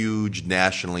developer, huge,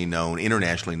 nationally known,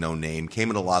 internationally known name, came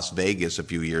into Las Vegas a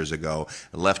few years ago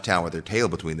and left town with their tail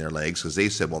between their legs because they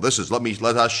said, well,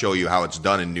 let us show you how it's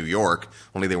done in New York,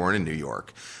 only they weren't in New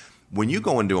York. When you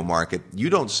go into a market, you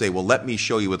don't say, well, let me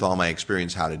show you with all my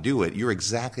experience how to do it. You're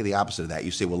exactly the opposite of that.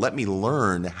 You say, well, let me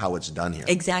learn how it's done here.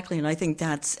 Exactly. And I think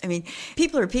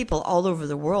people are people all over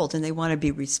the world, and they want to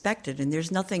be respected. And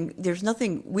there's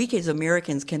nothing, we as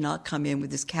Americans cannot come in with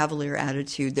this cavalier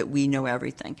attitude that we know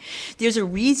everything. There's a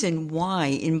reason why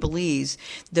in Belize,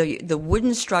 the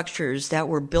wooden structures that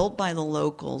were built by the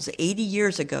locals 80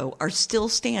 years ago are still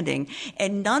standing,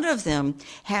 and none of them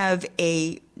have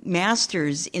a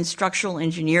master's in structural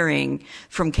engineering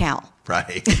from Cal.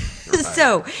 Right.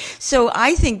 So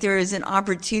I think there is an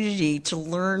opportunity to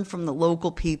learn from the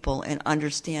local people and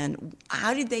understand,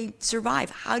 how did they survive?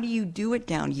 How do you do it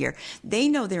down here? They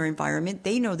know their environment.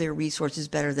 They know their resources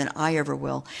better than I ever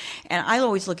will. And I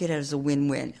always look at it as a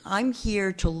win-win. I'm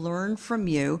here to learn from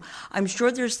you. I'm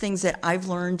sure there's things that I've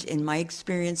learned in my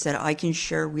experience that I can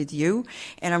share with you.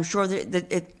 And I'm sure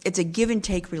that it's a give and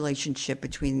take relationship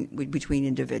between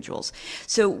individuals.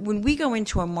 So when we go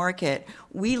into a market,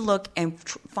 we look and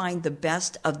find the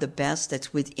best of the best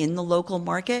that's within the local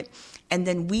market, and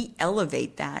then we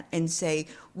elevate that and say,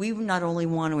 we not only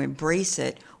want to embrace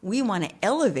it, we want to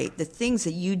elevate the things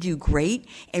that you do great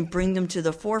and bring them to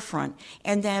the forefront.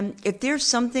 And then if there's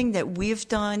something that we've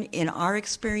done in our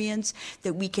experience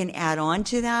that we can add on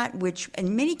to that, which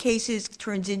in many cases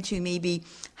turns into maybe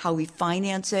how we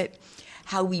finance it,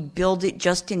 how we build it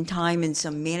just in time, and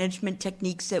some management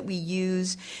techniques that we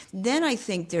use, then I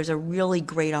think there's a really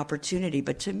great opportunity.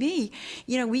 But to me,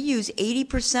 we use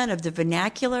 80% of the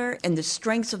vernacular and the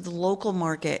strengths of the local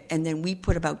market, and then we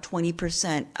put about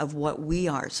 20% of what we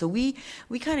are. So we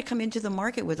kind of come into the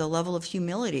market with a level of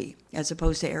humility as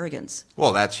opposed to arrogance.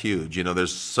 Well, that's huge.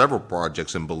 There's several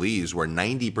projects in Belize where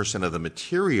 90% of the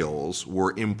materials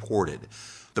were imported.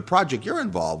 The project you're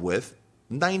involved with,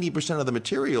 90% of the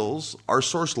materials are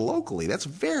sourced locally. That's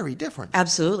very different.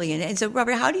 Absolutely. And so,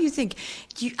 Robert, how do you think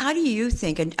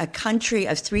a country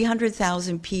of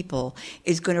 300,000 people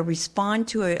is going to respond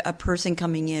to a person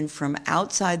coming in from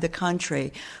outside the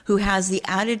country who has the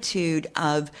attitude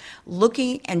of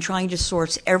looking and trying to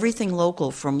source everything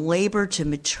local, from labor to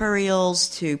materials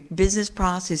to business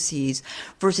processes,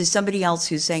 versus somebody else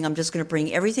who's saying, I'm just going to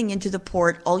bring everything into the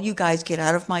port, all you guys get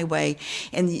out of my way,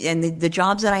 and the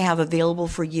jobs that I have available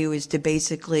for you is to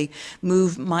basically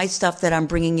move my stuff that I'm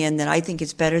bringing in that I think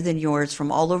is better than yours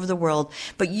from all over the world,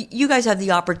 but you guys have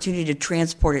the opportunity to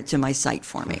transport it to my site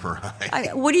for me.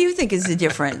 Right. What do you think is the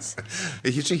difference?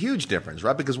 It's a huge difference,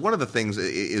 right? Because one of the things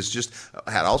is just,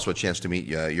 I had also a chance to meet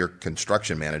your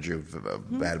construction manager,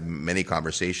 who I've had many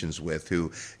conversations with,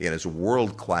 who is a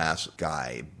world-class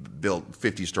guy, built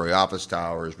 50-story office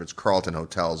towers, Ritz-Carlton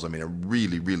hotels. I mean, a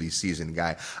really, really seasoned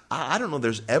guy. I don't know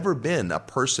there's ever been a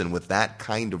person with that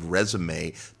kind of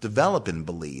resume develop in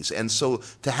Belize. And so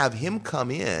to have him come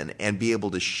in and be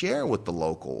able to share with the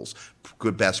locals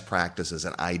good best practices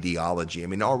and ideology, I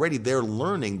mean, already they're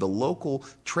learning. The local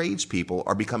tradespeople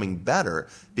are becoming better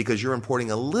because you're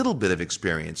importing a little bit of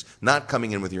experience, not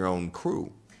coming in with your own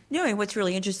crew. No, and what's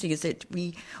really interesting is that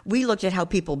we looked at how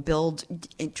people build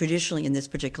traditionally in this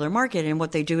particular market, and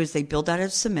what they do is they build out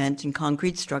of cement and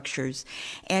concrete structures,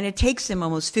 and it takes them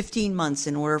almost 15 months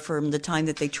in order from the time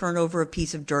that they turn over a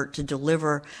piece of dirt to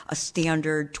deliver a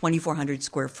standard 2,400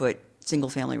 square foot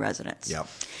single-family residence. Yep.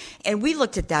 And we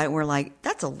looked at that and we're like,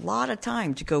 that's a lot of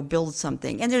time to go build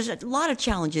something. And there's a lot of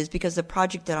challenges because the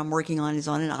project that I'm working on is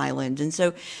on an island, and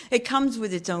so it comes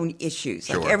with its own issues,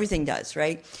 like everything does,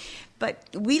 right? But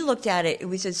we looked at it and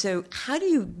we said, so how do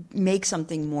you make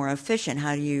something more efficient?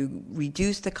 How do you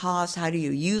reduce the cost? How do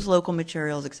you use local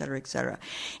materials, et cetera, et cetera?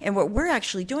 And what we're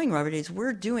actually doing, Robert, is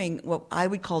we're doing what I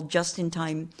would call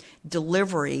just-in-time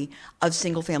delivery of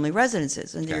single-family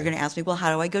residences. And you're going to ask me, well,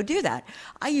 how do I go do that?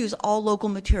 I use all local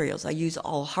materials. I use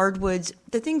all hardwoods,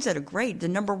 the things that are great. The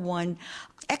number one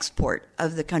export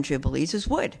of the country of Belize is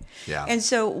wood. Yeah. And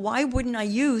so why wouldn't I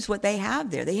use what they have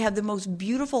there? They have the most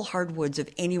beautiful hardwoods of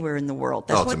anywhere in the world.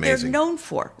 That's what amazing. They're known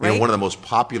for, right? One of the most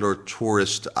popular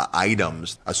tourist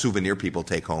items, a souvenir people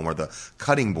take home, are the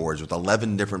cutting boards with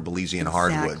 11 different Belizean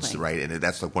hardwoods, right? And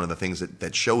that's like one of the things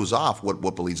that shows off what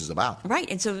Belize is about. Right.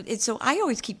 And so I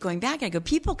always keep going back and I go,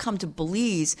 people come to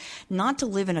Belize not to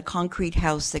live in a concrete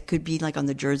house that could be like on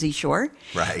the Jersey Shore.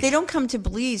 Right. They don't come to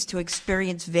Belize to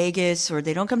experience Vegas, or they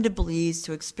They don't come to Belize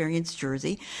to experience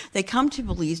Jersey. They come to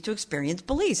Belize to experience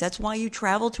Belize. That's why you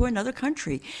travel to another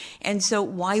country. And so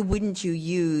why wouldn't you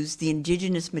use the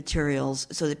indigenous materials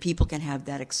so that people can have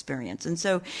that experience? And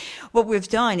so what we've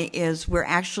done is we're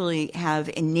actually have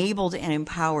enabled and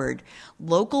empowered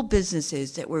local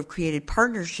businesses that we've created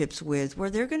partnerships with where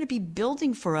they're going to be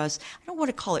building for us. I don't want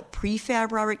to call it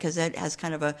prefab, Robert, because that has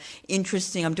kind of a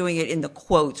interesting, I'm doing it in the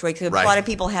quotes, right? Because a lot of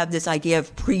people have this idea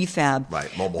of prefab. Right,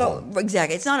 mobile home. Exactly.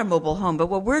 It's not a mobile home, but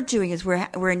what we're doing is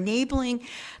we're enabling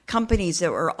companies that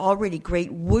are already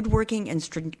great woodworking and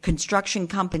construction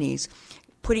companies,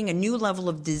 putting a new level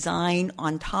of design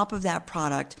on top of that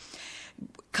product,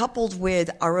 coupled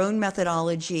with our own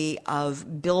methodology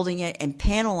of building it and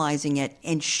panelizing it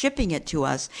and shipping it to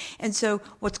us. And so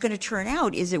what's going to turn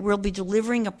out is that we'll be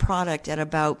delivering a product at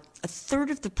about a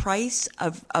third of the price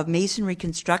of masonry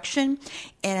construction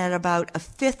and at about a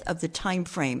fifth of the time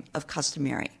frame of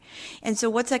customary. And so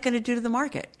what's that going to do to the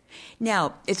market?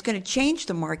 Now, it's going to change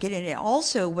the market, and it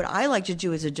also, what I like to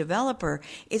do as a developer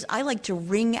is I like to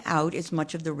wring out as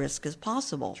much of the risk as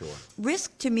possible. Sure.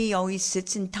 Risk to me always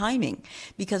sits in timing,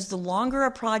 because the longer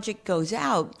a project goes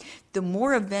out, the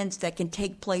more events that can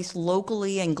take place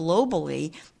locally and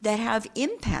globally that have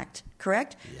impact,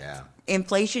 correct? Yeah.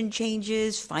 Inflation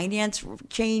changes, finance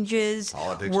changes,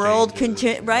 Politics world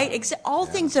changes, right? All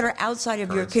things that are outside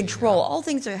of your control, all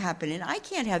things that happen, and I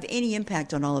can't have any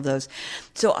impact on all of those.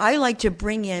 So I like to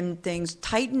bring in things,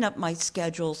 tighten up my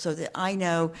schedule so that I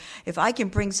know if I can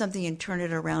bring something and turn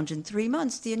it around in 3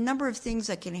 months, the number of things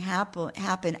that can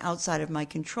happen outside of my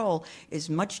control is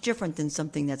much different than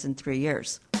something that's in 3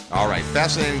 years. All right,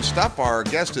 fascinating stuff. Our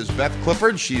guest is Beth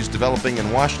Clifford. She's developing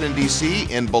in Washington, D.C.,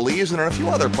 in Belize, and in a few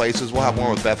other places. We'll have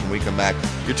more with Beth when we come back.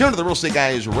 You're tuned to the Real Estate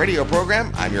Guys radio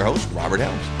program. I'm your host, Robert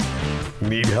Helms.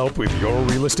 Need help with your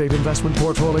real estate investment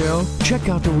portfolio? Check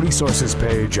out the resources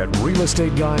page at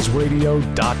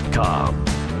realestateguysradio.com.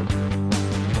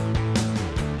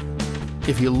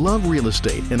 If you love real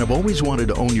estate and have always wanted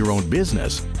to own your own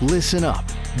business, listen up.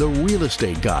 The Real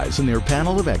Estate Guys and their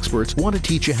panel of experts want to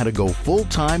teach you how to go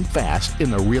full-time fast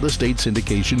in the real estate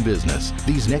syndication business.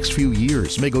 These next few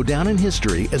years may go down in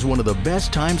history as one of the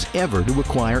best times ever to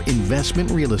acquire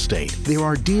investment real estate. There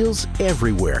are deals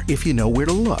everywhere if you know where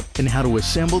to look and how to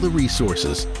assemble the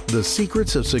resources. The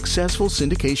Secrets of Successful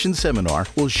Syndication seminar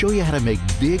will show you how to make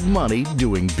big money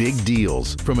doing big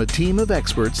deals from a team of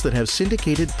experts that have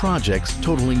syndicated projects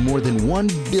totaling more than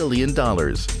 $1 billion.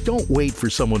 Don't wait for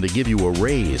someone to give you a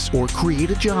raise or create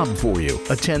a job for you.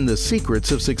 Attend the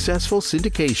Secrets of Successful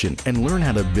Syndication and learn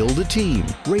how to build a team,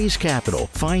 raise capital,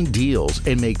 find deals,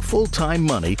 and make full-time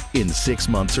money in 6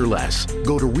 months or less.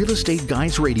 Go to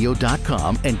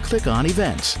realestateguysradio.com and click on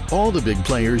events. All the big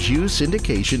players use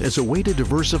syndication as a way to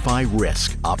diversify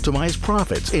risk, optimize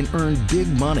profits, and earn big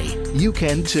money. You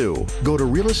can too. Go to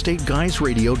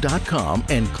realestateguysradio.com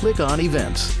and click on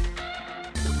events.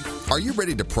 Are you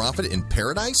ready to profit in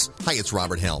paradise? Hi, it's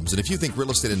Robert Helms, and if you think real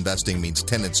estate investing means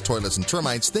tenants, toilets, and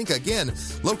termites, think again.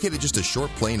 Located just a short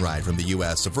plane ride from the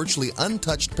U.S., a virtually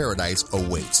untouched paradise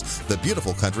awaits, the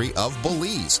beautiful country of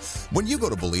Belize. When you go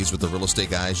to Belize with the Real Estate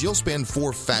Guys, you'll spend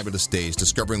 4 fabulous days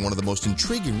discovering one of the most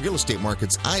intriguing real estate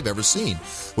markets I've ever seen.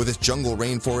 With its jungle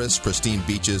rainforests, pristine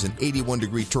beaches, and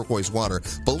 81-degree turquoise water,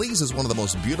 Belize is one of the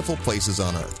most beautiful places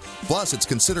on earth. Plus, it's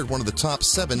considered one of the top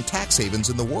 7 tax havens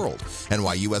in the world. And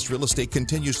while U.S. real estate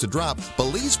continues to drop,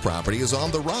 Belize property is on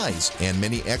the rise, and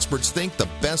many experts think the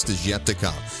best is yet to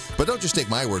come. But don't just take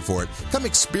my word for it. Come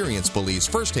experience Belize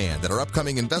firsthand at our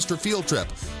upcoming investor field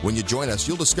trip. When you join us,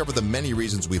 you'll discover the many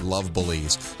reasons we love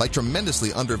Belize, like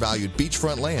tremendously undervalued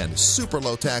beachfront land, super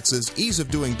low taxes, ease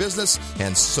of doing business,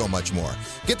 and so much more.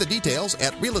 Get the details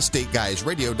at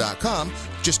realestateguysradio.com.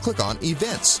 Just click on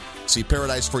events. See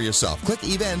paradise for yourself. Click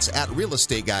events at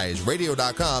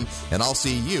realestateguysradio.com, and I'll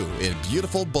see you in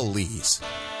beautiful Belize.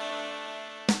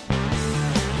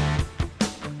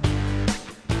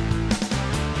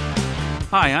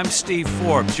 Hi, I'm Steve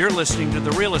Forbes. You're listening to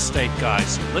The Real Estate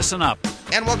Guys. Listen up.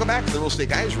 And welcome back to the Real Estate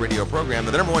Guys radio program,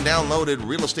 the #1 downloaded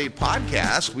real estate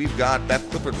podcast. We've got Beth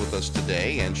Clifford with us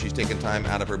today, and she's taken time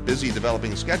out of her busy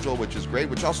developing schedule, which is great,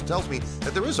 which also tells me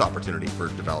that there is opportunity for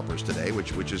developers today,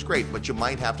 which is great, but you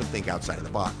might have to think outside of the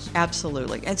box.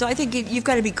 Absolutely. And so I think you've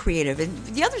got to be creative. And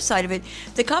the other side of it,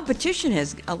 a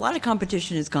lot of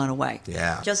competition has gone away.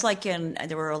 Yeah. Just like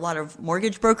there were a lot of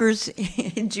mortgage brokers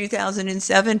in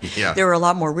 2007. Yeah. There were a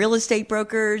lot more real estate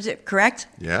brokers, correct?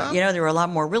 Yeah. There were a lot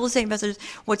more real estate investors.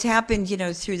 what's happened,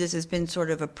 through this has been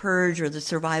sort of a purge, or the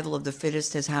survival of the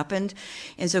fittest has happened.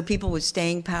 And so people with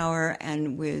staying power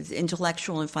and with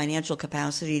intellectual and financial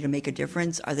capacity to make a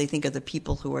difference, they think of the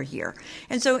people who are here.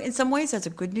 And so in some ways, that's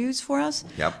a good news for us.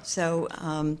 Yep. So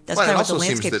that's kind of what the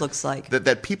landscape looks like.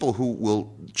 That people who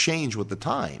will change with the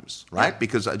times, right?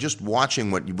 Because just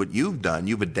watching what you've done,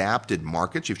 you've adapted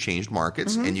markets, you've changed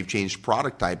markets, and you've changed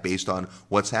product type based on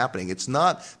what's happening. It's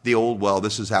not the old, well,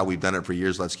 this is how we've done it for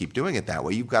years, let's keep doing it that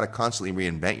way. You've got to constantly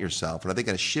reinvent yourself. And I think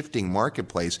in a shifting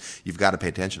marketplace, you've got to pay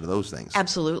attention to those things.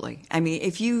 Absolutely. I mean,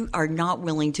 if you are not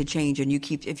willing to change and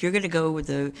if you're going to go with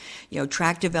the,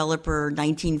 track developer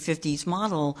 1950s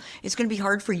model, it's going to be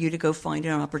hard for you to go find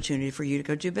an opportunity for you to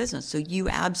go do business. So you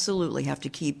absolutely have to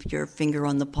keep your finger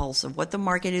on the pulse of what the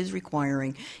market is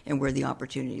requiring and where the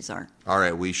opportunities are. All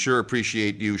right. We sure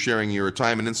appreciate you sharing your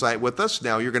time and insight with us.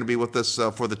 Now, you're going to be with us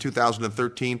for the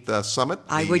 2013 summit.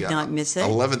 I would not miss it.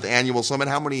 11th annual summit.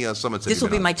 How many summits have you been on? This will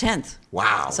be my 10th.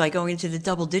 Wow. So I go into the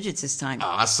double digits this time.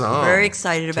 Awesome. Very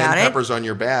excited about 10 it. peppers on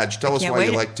your badge. Tell us why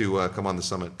you like to come on the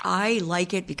summit. I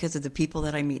like it because of the people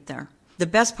that I meet there. The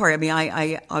best part,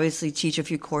 I obviously teach a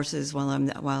few courses while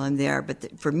I'm there,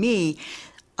 but for me,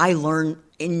 I learn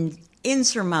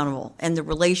insurmountable, and the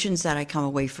relations that I come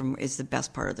away from is the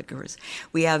best part of the course.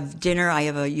 We have dinner.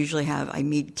 I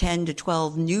meet 10 to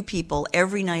 12 new people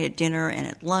every night at dinner and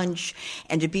at lunch,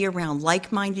 and to be around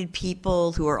like-minded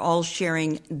people who are all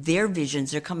sharing their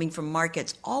visions. They're coming from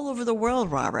markets all over the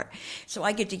world, Robert. So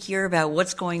I get to hear about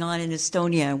what's going on in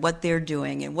Estonia and what they're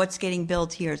doing and what's getting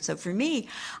built here. So for me,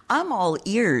 I'm all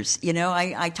ears.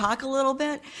 I talk a little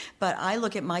bit, but I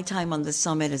look at my time on the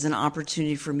summit as an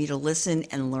opportunity for me to listen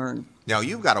and learn. Now,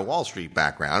 you've got a Wall Street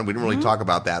background. We didn't really talk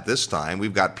about that this time.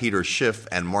 We've got Peter Schiff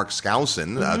and Mark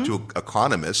Skousen, two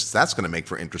economists. That's going to make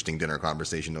for interesting dinner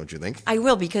conversation, don't you think? I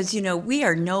will, because, we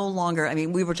are no longer,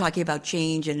 we were talking about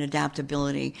change and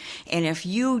adaptability. And if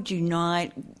you do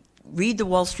not read the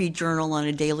Wall Street Journal on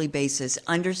a daily basis,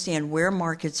 understand where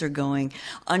markets are going,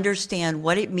 understand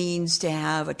what it means to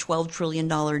have a $12 trillion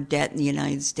debt in the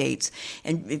United States.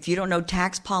 And if you don't know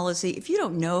tax policy, if you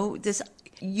don't know this,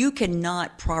 you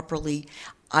cannot properly,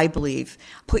 I believe,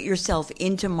 put yourself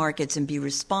into markets and be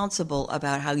responsible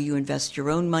about how you invest your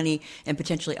own money and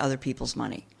potentially other people's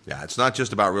money. Yeah, it's not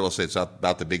just about real estate. It's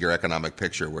about the bigger economic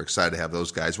picture. We're excited to have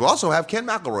those guys. We'll also have Ken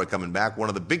McElroy coming back, one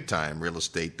of the big-time real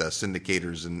estate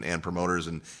syndicators and promoters,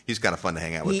 and he's kind of fun to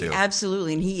hang out with, too.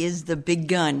 Absolutely, and he is the big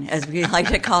gun, as we like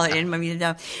to call it.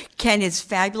 And Ken is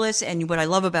fabulous, and what I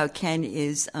love about Ken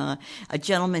is a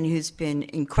gentleman who's been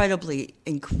incredibly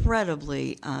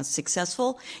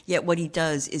successful, yet what he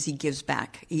does is he gives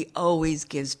back. He always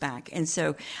gives back. And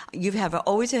so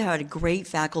always had a great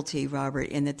faculty, Robert,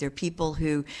 in that they're people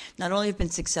who not only have been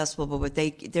successful, but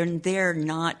they're there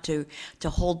not to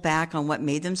hold back on what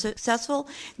made them successful.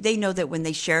 They know that when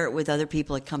they share it with other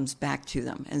people, it comes back to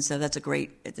them. And so it's a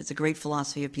great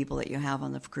philosophy of people that you have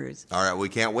on the cruise. All right, we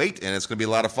can't wait, and it's going to be a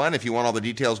lot of fun. If you want all the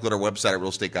details, go to our website at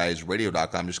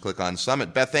realestateguysradio.com. Just click on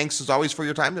Summit. Beth, thanks as always for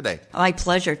your time today. My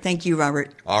pleasure. Thank you,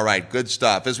 Robert. All right, good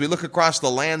stuff. As we look across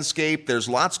the landscape, there's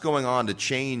lots going on to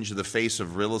change the face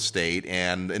of real estate,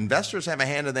 and investors have a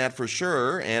hand in that for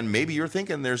sure. And maybe you're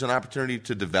thinking there's an opportunity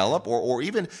to develop or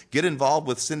even get involved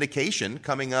with syndication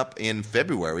coming up in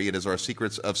February. It is our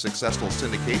Secrets of Successful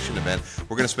Syndication event.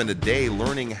 We're going to spend a day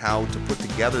learning how to put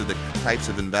together the types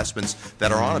of investments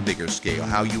that are on a bigger scale,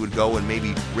 how you would go and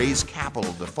maybe raise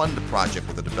capital to fund a project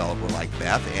with a developer like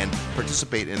Beth and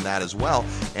participate in that as well.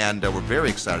 And we're very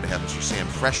excited to have Mr. Sam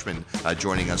Freshman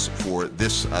joining us for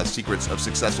this Secrets of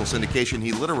Successful Syndication.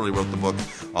 He literally wrote the book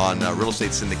on real estate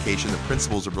syndication, the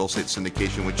principles of real estate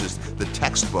syndication, which is the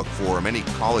textbook for many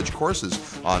college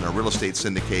courses on real estate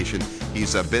syndication.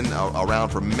 He's been around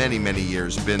for many, many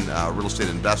years, been a real estate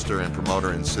investor and promoter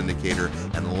and syndicator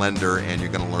and lender, and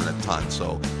you're going to learn a ton.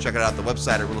 So check it out, the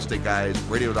website at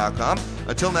realestateguysradio.com.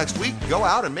 Until next week, go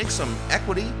out and make some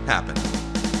equity happen.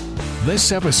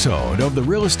 This episode of the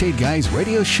Real Estate Guys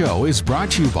radio show is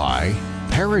brought to you by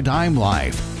Paradigm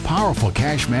Life. Powerful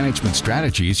cash management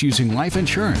strategies using life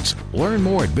insurance. Learn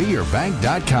more at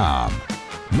beyourbank.com.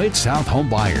 Mid-South Home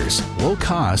Buyers,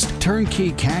 low-cost,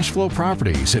 turnkey cash flow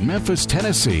properties in Memphis,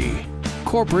 Tennessee.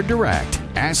 Corporate Direct,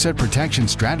 asset protection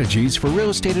strategies for real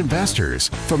estate investors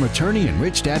from attorney and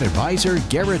Rich Dad advisor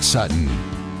Garrett Sutton.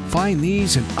 Find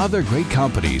these and other great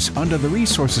companies under the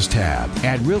Resources tab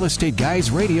at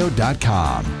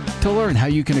realestateguysradio.com. To learn how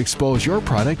you can expose your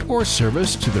product or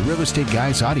service to the Real Estate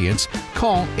Guys audience,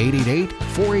 call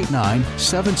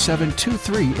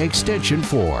 888-489-7723 extension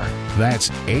 4. That's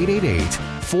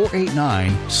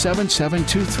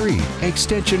 888-489-7723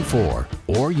 extension 4.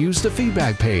 Or use the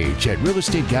feedback page at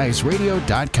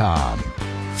realestateguysradio.com.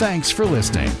 Thanks for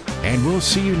listening, and we'll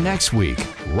see you next week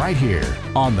right here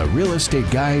on the Real Estate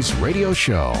Guys Radio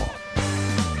Show.